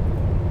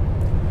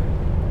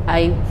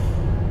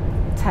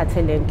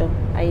ayithathe lento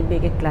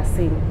ayibeke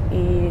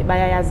eglasini,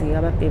 bayayazi-ke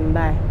ababhemi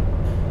bayo,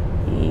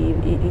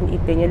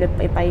 ibhenyele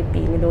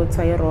epayipini lo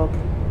kuthiwa i-rock,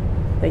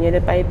 ibhenyele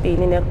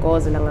epayipini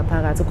inegozi la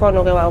ngaphakathi,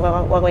 khona-ke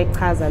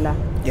wakwayichaza la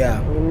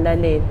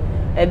ngimlaleli,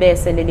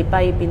 ebese leli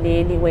payipi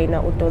leli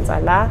wena udonsa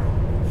la,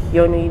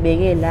 yona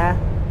uyibeke la,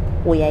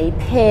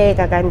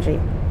 uyayipheka kanje,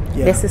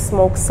 bese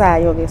smoke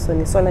sayo-ke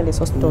sona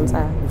leso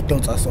sidonsayo.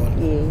 Udonsa sona.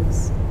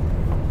 Yes.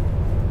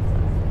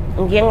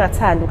 Ngiye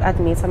ngathanda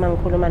uku-admit uma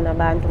ngikhuluma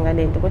nabantu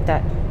ngale nto,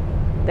 kodwa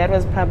that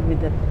was probably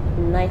the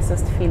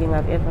nicest feeling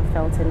I've ever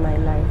felt in my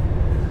life,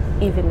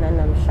 even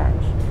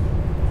nanamhlanje.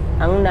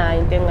 Anginayo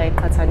into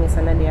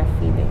engayiqhathanisa naleya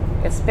feeling,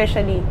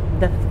 especially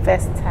the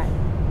first time.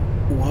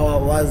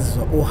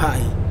 Wazizwa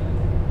uhayi.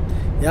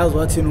 Yazi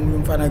wathini umuntu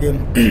umfana ke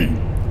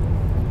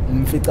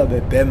umfica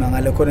bebhema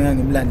ngale khona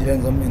ngangimlandile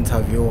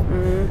ngizom-interview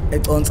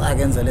econsa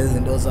ke enza lezi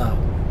zinto zawo.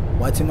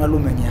 Wathi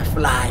malume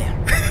ngiyaflya.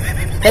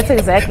 That's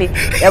exactly.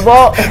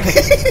 Yabo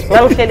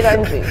ngangihleli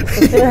kanje,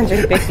 sihleli kanje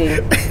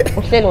ebhedini.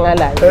 Ngihleli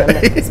ngalayo mama.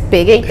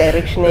 Sibheke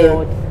i-direction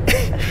eyodwa.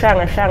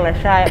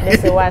 Shaya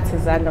bese wathi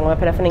izandla ngoba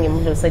phela fanele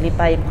ngimdlulisele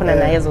ipayipi khona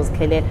naye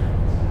ezozikhelela.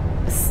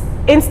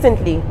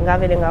 Instantly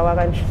ngavele ngawa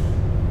kanje.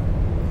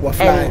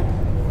 Wafly.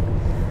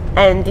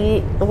 And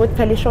ukuthi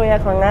phela ishow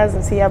yakho angazi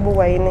ukuthi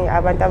iyabukwa yini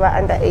abantu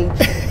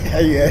aba-underage.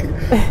 Hayi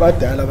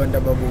badala abantu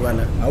ababuka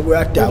la. Ngabe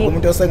uyadaka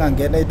umuntu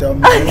osengangena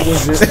edamu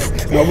ukuze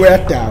ngabe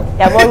uyadaka.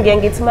 Yabo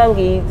ngithi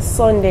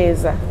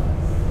mangisondeza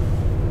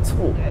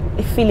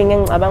i-feeling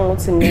engicabanga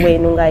ukuthi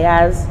wena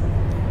ungayazi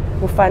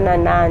ufana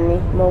nani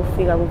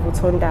mawufika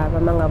kuvuthondaba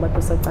mangabe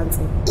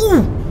abasecansini.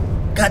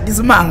 Kanti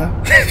isimanga.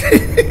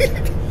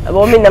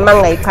 Yabo mina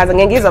mangayichaza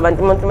ngeke ngizwe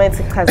abantu umuntu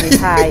mayithi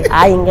chaza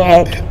hayi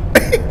ngeke.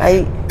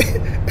 Hayi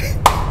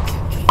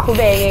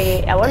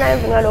kubeke yabona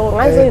ngalo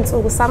ngazo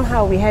insuku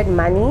somehow we had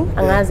money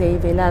angaze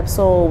yayivela,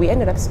 so we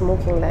ended up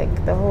smoking like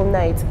the whole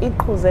night,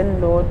 iqhuze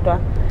elilodwa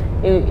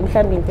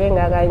mhlawumbe into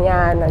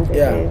engakanyana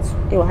nje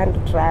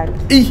i-100 rand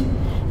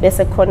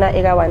bese khona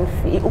eka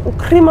 150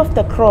 cream of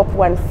the crop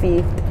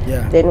 150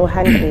 then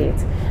 100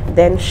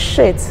 then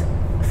shit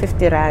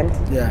 50 rand.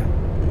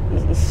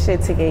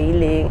 Shit ke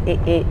ile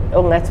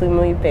ongathi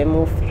uyibhema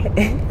ufe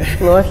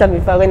ngohla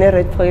ngifakwe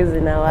ne-red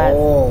poison awazi.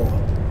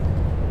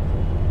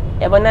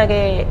 Yabona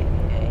ke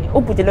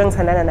ubhuti lo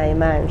ngithandana naye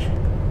manje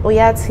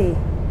uyathi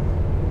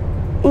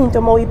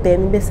into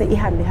mawuyibhemi bese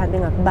ihambe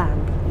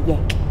ngakubambi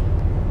yeke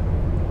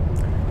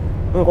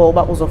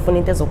ngoba uzofuna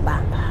into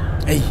ezokubamba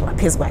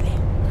ngaphezulu kwale.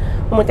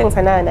 Umuntu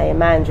engithandana naye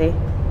manje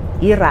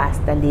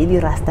irasta leli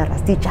rasta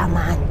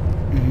ijamani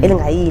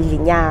elingayidli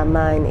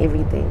inyama and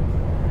everything.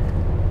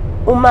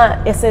 Uma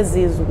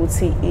esezizwa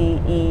ukuthi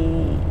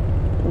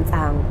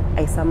insangu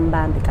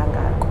ayisambambi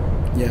kangako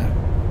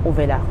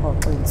uvela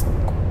hoxa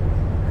insuku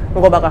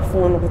ngoba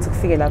kafuna ukuthi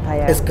kufike lapha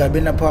yana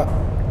esigabeni lapha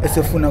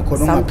esefuna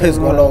khona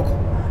ungaphezulu kwalokho.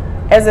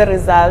 As a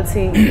result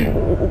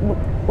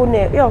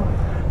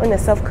une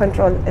self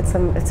control. It's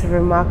a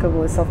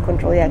remarkable self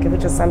control yakhe,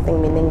 which is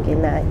something mina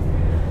nginayo.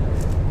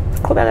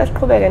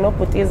 Siqhubeke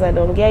nobhutiza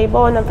lo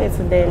ngiyayibona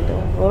mfethu lento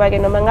ngoba ke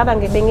noma ngaba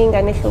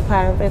ngibengingane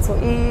ehluphayo mfethu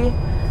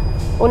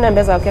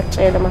unambeza wakhe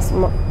yakutshela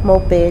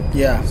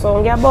mawubhede. So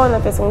ngiyabona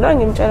mfethu ngilo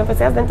ngimtshela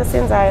mfethu yazi lento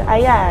senzayo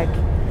ayakhe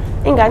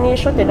ingane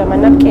ishodela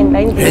amanapkin la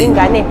endlini,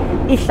 ingane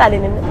ihlale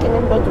nenapkin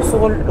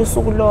elilodwa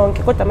usuku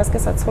lonke kodwa masike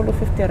sathola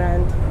u50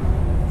 rand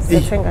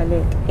sithenga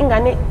lento.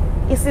 Ingane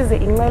isize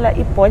incela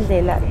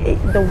ibhodlela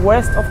the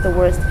worst of the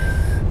worst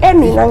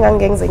emina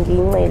ngangenze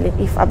ngiyincele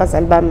if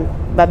abazali bami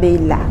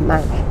babeyila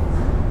manje.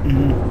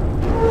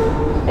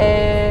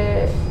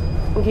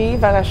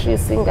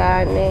 Ngiyivakashisa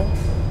ingane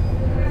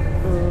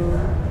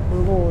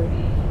mbuye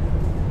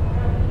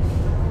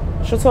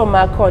shutho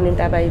makhona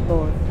into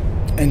abayibona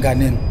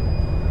enganeni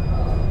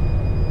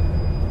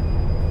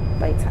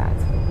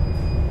bayithatha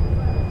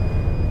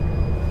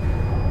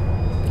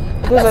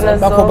kuzona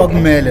bakho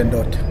bakumele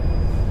ndoda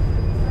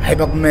hayi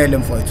bakumele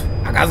mfowethu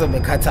akaze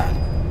bekhathale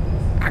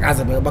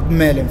akaze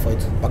bakumele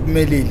mfowethu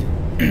bakumelile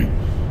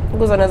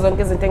kuzona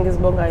zonke izinto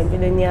engizibongayo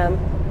empilweni yami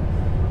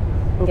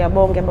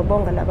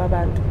ngiyabonga laba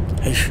bantu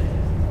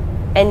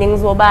and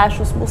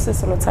ngizobasho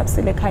usibusiso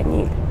noThabisile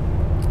Khanyile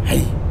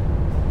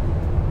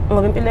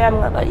ngoba impilo yami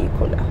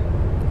ngakayikho la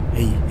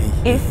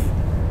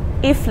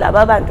if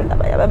laba bantu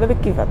laba yababe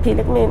give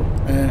uphile kumina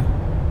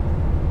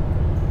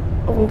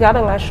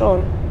ngabe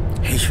ngashona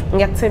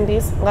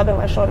ngiyakuthembisa ngabe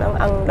ngashona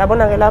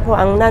ngabona ke lapho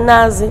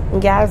anginanazi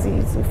ngiyazi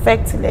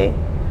fact le.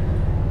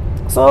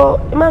 So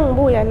uma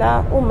ngibuya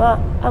la uma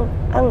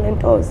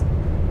anginentozi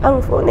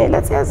angifonela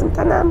athi yazi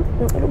mntanami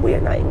ngicela ubuye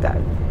nayo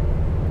ingane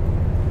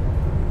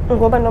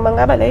ngoba noma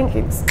ngaba la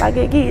endlini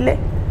sixakekile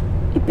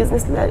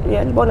ibhizinisi la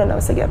uyalibona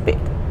nawe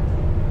sekuyabheka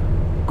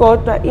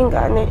kodwa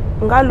ingane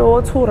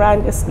ngalowo 2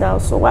 rand esinawo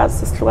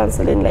sokwazi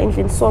sihlukanisele la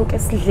endlini sonke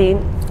esidleni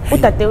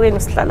udadewenu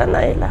sihlala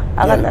naye la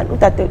akanalo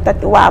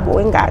udade wabo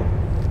wengane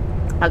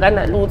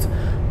akanalutho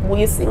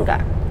buyisa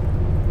ingane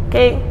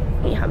okay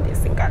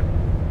ngihambisa ingane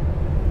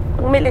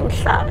kumele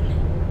ngihlale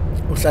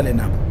uhlale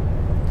nabo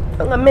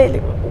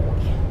angamele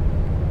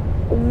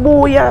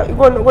ubuya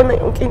ikona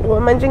inkinga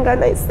manje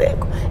ingane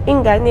ayisekho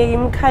ingane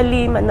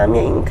yimkhalima nami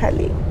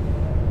yimkhalima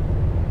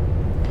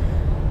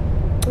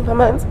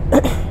amanzi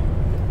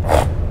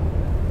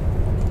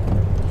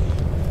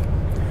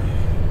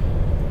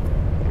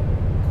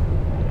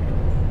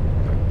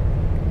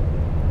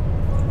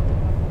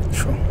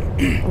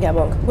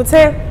ngiyabonga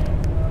kuthe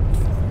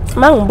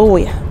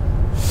mangibuya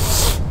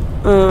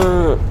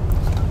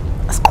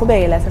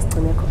siqhubeke la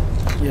sesigcine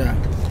khona yeah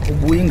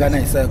ubuya ingane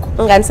ayisekho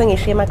ingane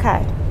sengishiya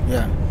emakhaya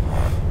yeah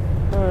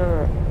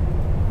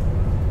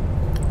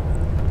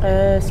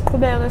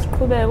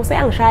siqhubeke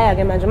useyangishaya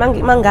ke manje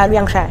mangalo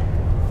uyangishaya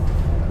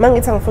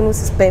mangithi angifuna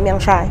usisibheme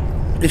uyangishaya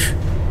ish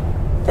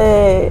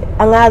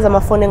angazi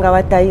amafoni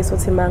engawadayisa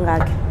uthi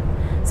mangakhe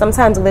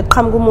sometimes kube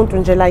qhamuka umuntu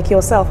nje like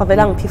yourself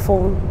avela ngiphi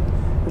phone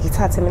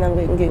ngithathe mina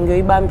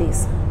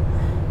ngiyoyibambisa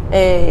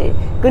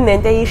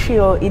kunento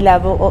eyishiyo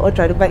ilabo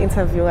ojwayele kuba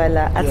interviewer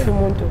la athi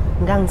umuntu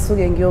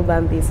ngangisuke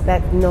ngiyobambisa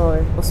that no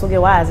usuke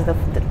wazi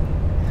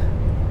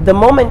the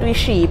moment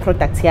uyishiya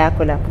iproduct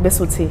yakho lapho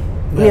bese uthi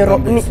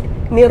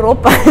ni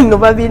roba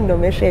nobabili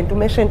nomeshento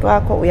umeshento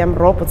wakho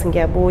uyamroba uthi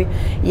ngiyabuya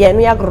yena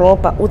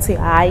uyakuroba uthi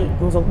hayi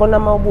ngizokubona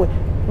mawubuya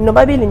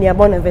nobabili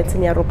niyabona vethi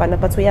niyarobana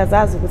but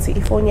uyazazi ukuthi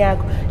ifoni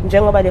yakho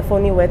njengoba le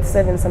phone iworth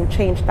 7 some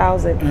change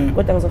thousand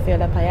kodwa ngizofika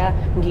lapha ya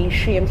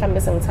ngiyishiye mhlawumbe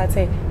bese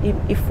ngithathe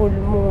i-full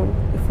moon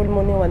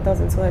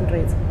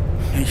 1200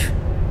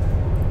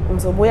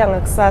 ngizobuya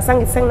ngakusasa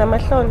ngithi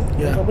senginamahloni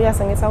ngizobuya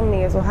sengithi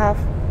awunikeze half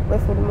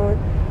we-full moon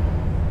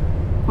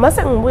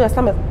mase ngibuya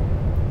mhlawumbe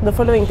the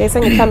following day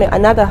sengithambe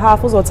another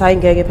half uzothi hayi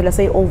ngeke phela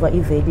seyi-over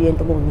i-value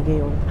yento obunginike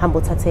yona hamba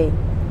uthatheni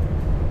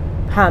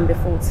hambe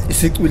futhi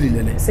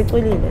isicwilile le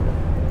lo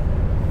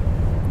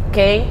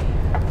okay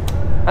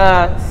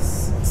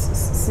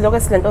silokho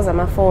silento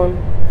zamafoni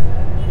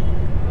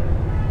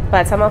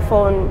but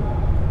amafoni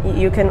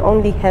you can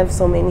only have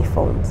so many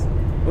phones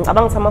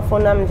ngicabanga ukuthi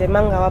amafoni ami nje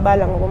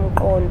mangawabala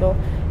ngokomqondo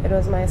it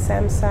was my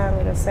Samsung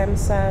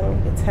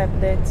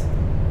i-tablet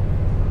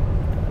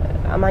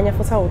amanye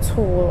futhi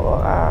awu-2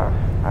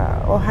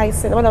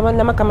 o-Hisense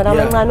namagama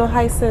lawo amancane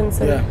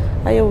o-Hisense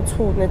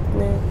aye-2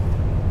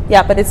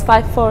 yeah but it's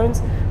 5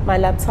 phones my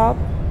laptop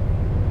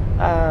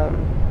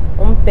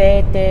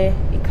umbhede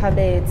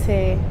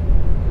ikhabethe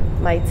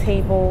my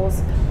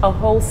tables a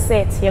whole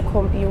set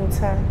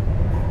ye-computer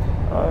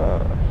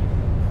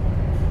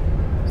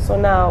so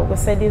now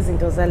kusele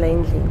izinto zala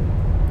endlini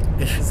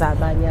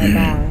zabanye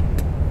abantu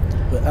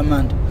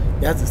Amanda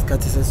yazi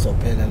isikhathi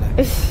sesizophela la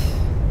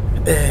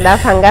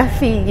lapha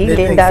ngafiki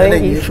ile ndawo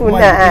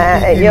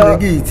engiyifunayo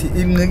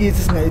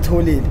ingqikithi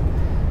singayitholile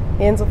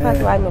yenza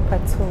part 1 no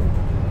part 2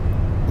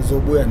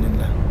 uzobuya nini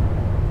la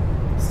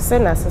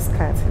sisenaso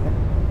isikhathi la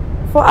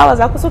 4 hours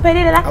akho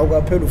usuphelile la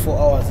awukaphela 4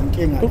 hours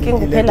inkinga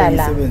kuphela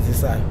la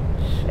isebenzisayo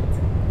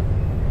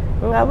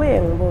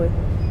ngabuye ubuye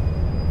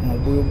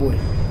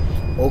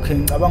okay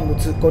ngicabanga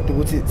ukuthi kodwa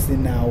ukuthi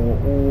sinawo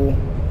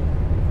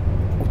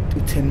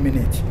u10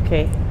 minutes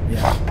okay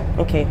yeah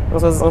okay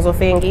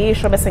ngizofika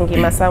ngisho bese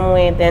ngima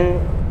somewhere then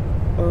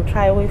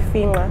try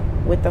uyifinqa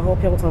with the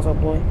hope yokuthi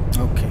ngizobuya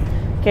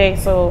okay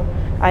so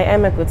I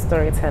am a good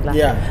storyteller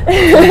yeah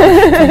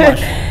too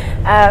much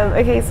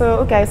okay so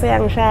okay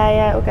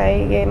sayangishaya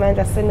okay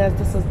manje asena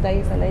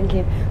sisodayisa la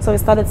endlini so we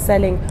started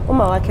selling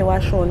uma wakhe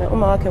washona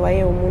uma wakhe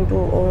waye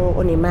umuntu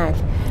onemali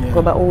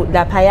ngoba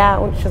lapha ya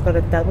she's got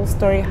a double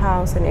story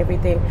house and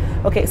everything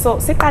okay so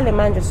siqale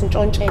manje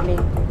sintshontshele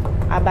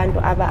abantu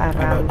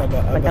aba-around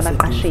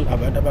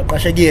abantu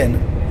abaqasheke yena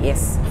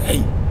yes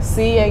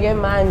siye ke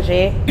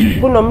manje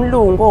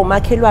kunomlungu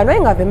omakhelwane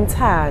wayengave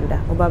emthanda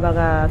ubaba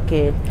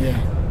kaGeli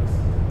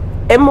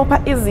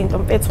emupha izinto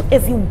mfethu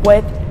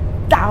ezi-worth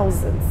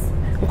thousands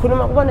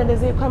ngikhuluma kubona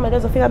lezi ikhwama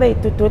lezofika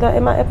beyidudula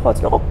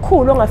ema-airport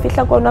lokukhulu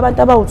ongafihla kona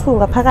abantu abawu-2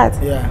 ngaphakathi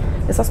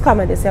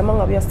lesasikhwama lesi yama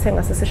ngabe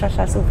uyasithenga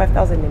sesishasha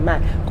siwu-5,000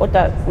 nemali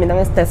kodwa mina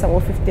ngesidayisa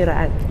ngo-50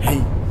 rand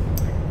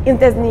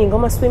into eziningi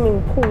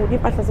oma-swimming pool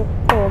impahla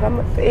zokugqoka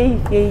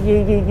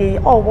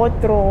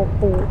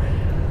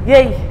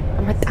wardrobe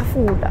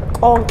amatafula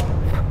konke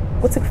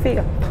kuthi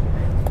kufika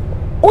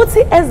uthi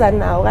eza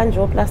nawo kanje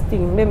oplastic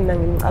ngibe mina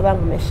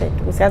ngicabanga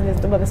umeshento ukuthi yazi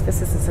izinto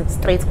babesifesise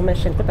straight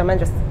kumeshento kodwa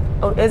manje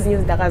ezinye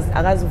izinto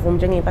akazivumi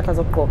njengey'mpahla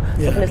zokugqoka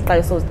sofuna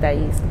siqale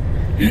sozidayisa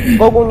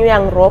kokunye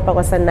uyangiroba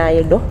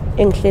kwasanaye lo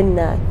engihleni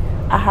naye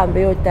ahambe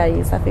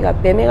eyodayisa afika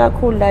abheme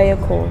kakhulu la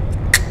yekhona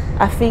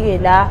afike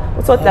la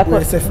uthi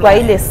lapho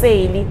kwayile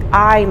sale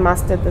I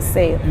mastered the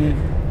sale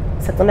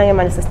sagcina-ke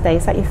manje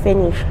sesidayisa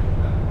ifurniture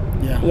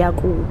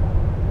yakubo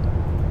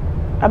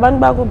abantu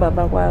bakuba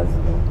bakwazi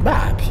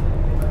baphi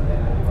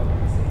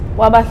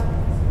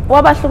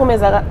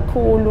wabahlukumeza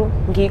kakhulu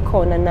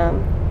ngikhona nami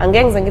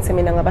angeke ngize ngithi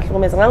mina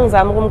ngabahlukumeza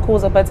ngangizama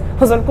ukumkhuza but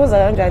uzolukhuza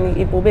kanjani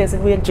ibhubesi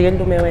libuye lijike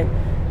lilume wena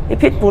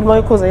i-pitbull uma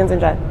uyikhuza yenze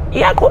njani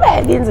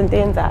iyaqhubeka yenze into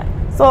eyenzayo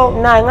so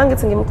naye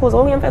ngangithi ngimkhuza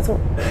okunye mfethu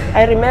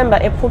I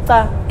remember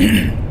ephuca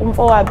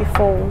umfowabo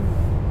ifoni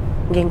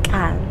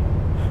ngenkani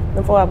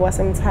umfowabo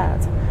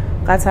wasemthatha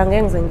ngathi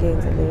angeke ngize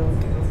ngenze leyo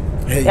nto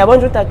yabona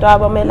nje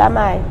udadewabo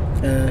omelamayo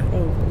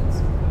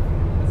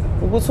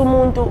ukuthi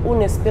umuntu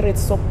une-spirit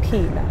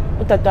sokuphila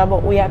udadewabo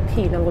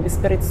uyaphila ngoba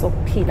i-spirit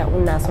sokuphila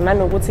unaso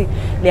nanokuthi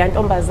leya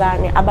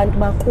ntombazane abantu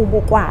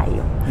bakubo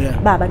kwayo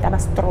ba-abantu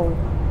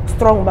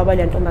strong baba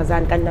leya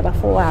ntombazane kanti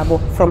nabafowabo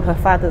from her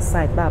father's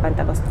side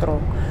ba-abantu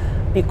aba-strong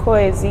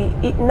because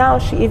now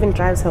she even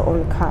drives her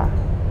own car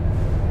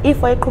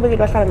if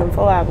wayeqhubekile wahlala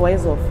nomfowabo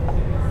wayezofa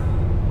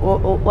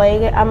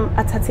wayeke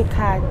athathe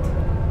ikhadi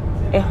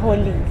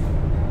eholile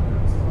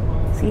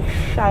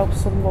sishaya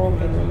ubusuku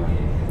bonke noma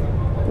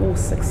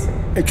u-6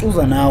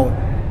 ecuza nawe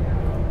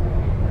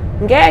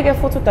ngeke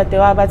futhi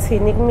udadewabo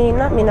athini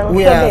kumina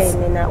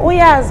ngihlobene na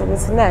uyazi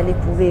ukuthi nali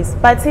ibhubesi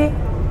but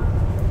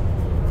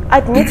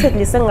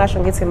admittedly sengasho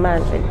ngithi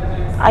manje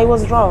I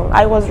was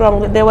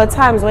wrong there were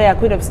times where I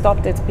could have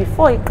stopped it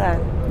before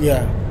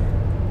iqala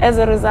as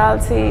a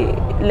result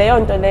leyo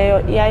nto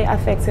leyo iyayi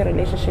affect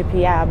relationship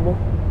yabo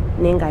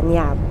nengane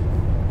yabo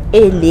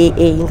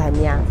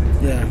ingane yabo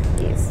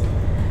yes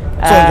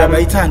so nje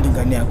abayithandi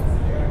ingane yakho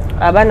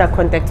abana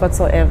contact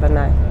whatsoever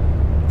naye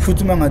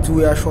futhi mangathi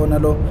uyashona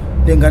lo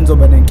lengane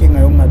zoba nenkinga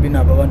yokungabi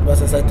nabo abantu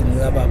basesidini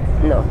kababa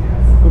no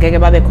ngeke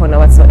babe khona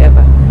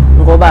whatsoever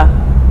ngoba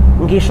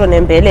ngisho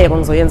nembeleko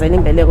ngizoyenzela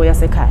imbeleko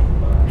yasekhaya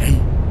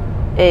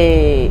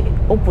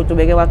ubhuti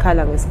ubeke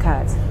wakhala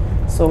ngesikhathi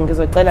so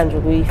ngizocela nje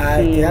ukuyifika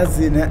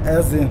yazini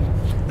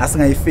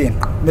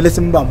asingayifinqa kumele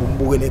simbambe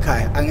umbukele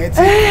ekhaya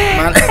angithi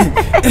man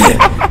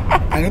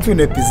angithi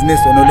une business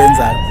wena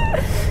olenzayo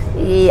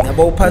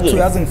yabo upart 2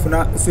 yazi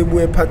ngifuna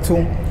sibuye part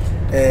 2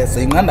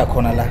 seyinqanda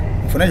khona la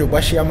ngifuna nje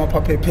ukwashiya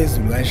amaphapha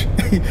ephezulu kanje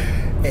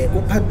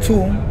upart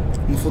 2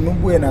 ngifuna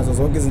ubuye nazo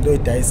zonke izinto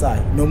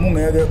ezidayisayo noma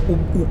ungeke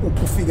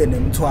ufike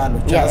nemthwalo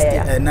just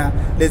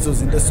lezo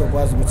zinto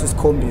esizokwazi ukuthi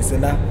sikhombise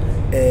la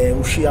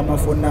ushiya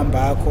amafoni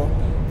number akho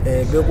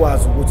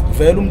bekwazi ukuthi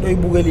vele umuntu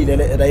oyibukelile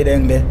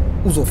le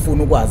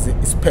uzofuna ukwazi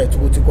isiphetho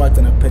ukuthi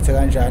kwagcina kuphethe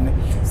kanjani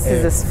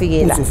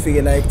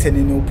uzofikela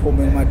ekuthenini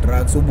uphume ema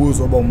drugs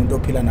ubuzo oba umuntu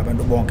ophila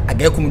nabantu bonke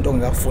akekho umuntu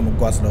ongakufuna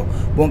ukwazi lokho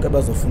bonke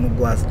bazofuna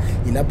ukwazi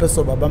ilapho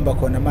esobabamba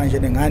khona manje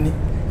nengani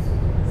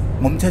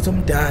ngomthetho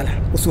omdala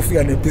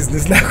usufika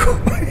nebusiness lakho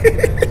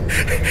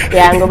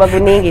ngoba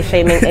kuningi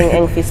shame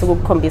engifisa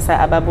ukukhombisa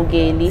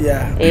ababukeli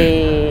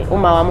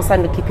uma wami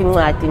usanda ukhipha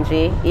incwadi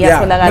nje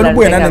iyatholakala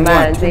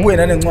njengamanje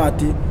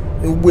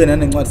ubuye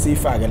nanencwadi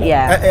siyifake la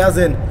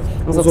yazeni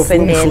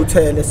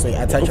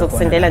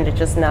ngizosendela nje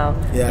just now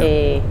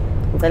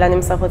ngicela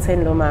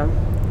nimsupporteni lo mama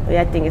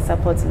uyadinga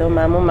isupport lo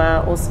mama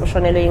uma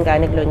ushonelwe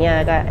ingane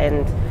kulonyaka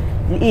and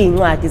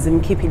incwadi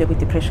zimkhiphile ku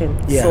depression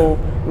so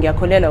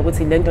ngiyakholelwa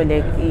ukuthi lento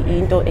le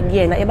into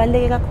kuyena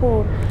ebaleke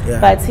kakhulu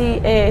but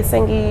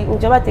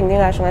njengoba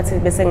ngingasho ngathi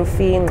bese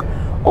ngifinqa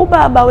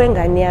ubaba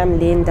wengane yami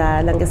le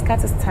ndala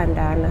ngesikhathi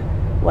sithandana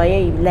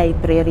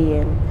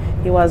wayeyi-librarian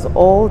he was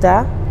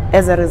older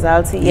as a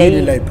result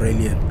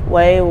librarian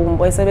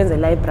wayesebenza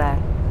e-library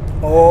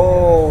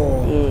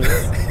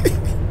yes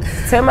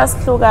thema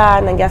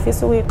sihlukana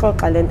ngiyafisa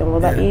ukuyixoxa lento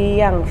ngoba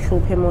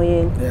iyangihlupha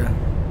emoyeni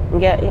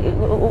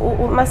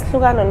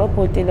masihlukana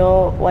nobhuti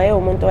lo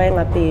wayewumuntu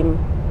wayengabhemi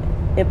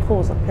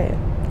ephuza kuphela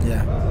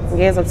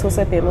ngeza ukuthi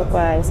usebhemi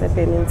ukwayo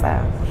usebhemi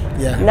insana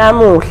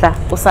namuhla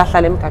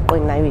usahlala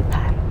emgaqweni nayo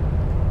iphala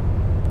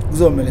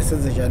kuzomela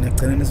senze njani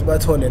egcineni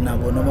sibathole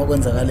nabo noma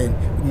kwenzakaleni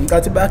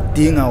ngicathi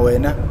bayakudinga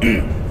wena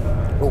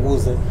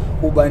ukuze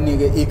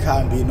ubanike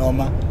ikhambi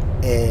noma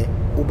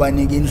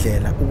ubanike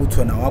indlela ukuthi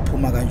wena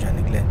waphuma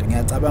kanjani kulento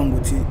ngiyacabanga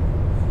ukuthi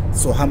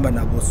sohamba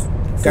nabo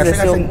kahle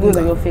kahle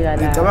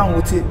ngicabanga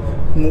ukuthi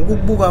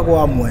ngokubuka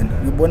kwami wena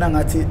ngibona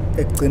ngathi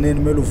ekugcineni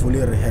kumele uvule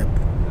i-rehab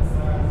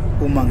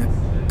uma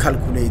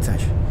ngecalculator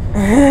nje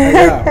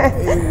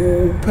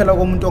kuphela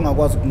komuntu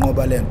ongakwazi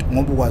ukunqoba lento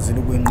ngoba ukwazile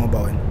ukuyinqoba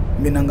wena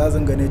mina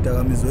ngaze ngene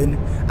edakamizweni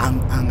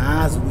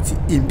angazi ukuthi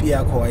impi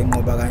yakho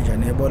wayinqoba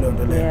kanjani yebo le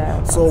nto leyo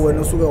so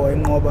wena usuke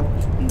wayinqoba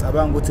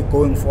ngicabanga ukuthi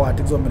going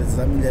forward kuzomela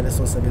sizame indlela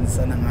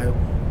esosebenzisana ngayo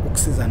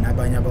ukusiza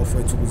nabanye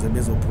abafowethu ukuze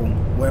bezophuma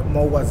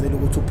uma ukwazile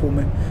ukuthi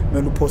uphume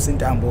kumele uphose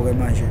intambo ke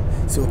manje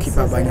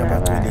siyokhipha abanye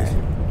abacwilile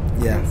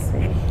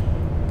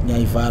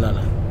ngiyayivala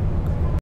la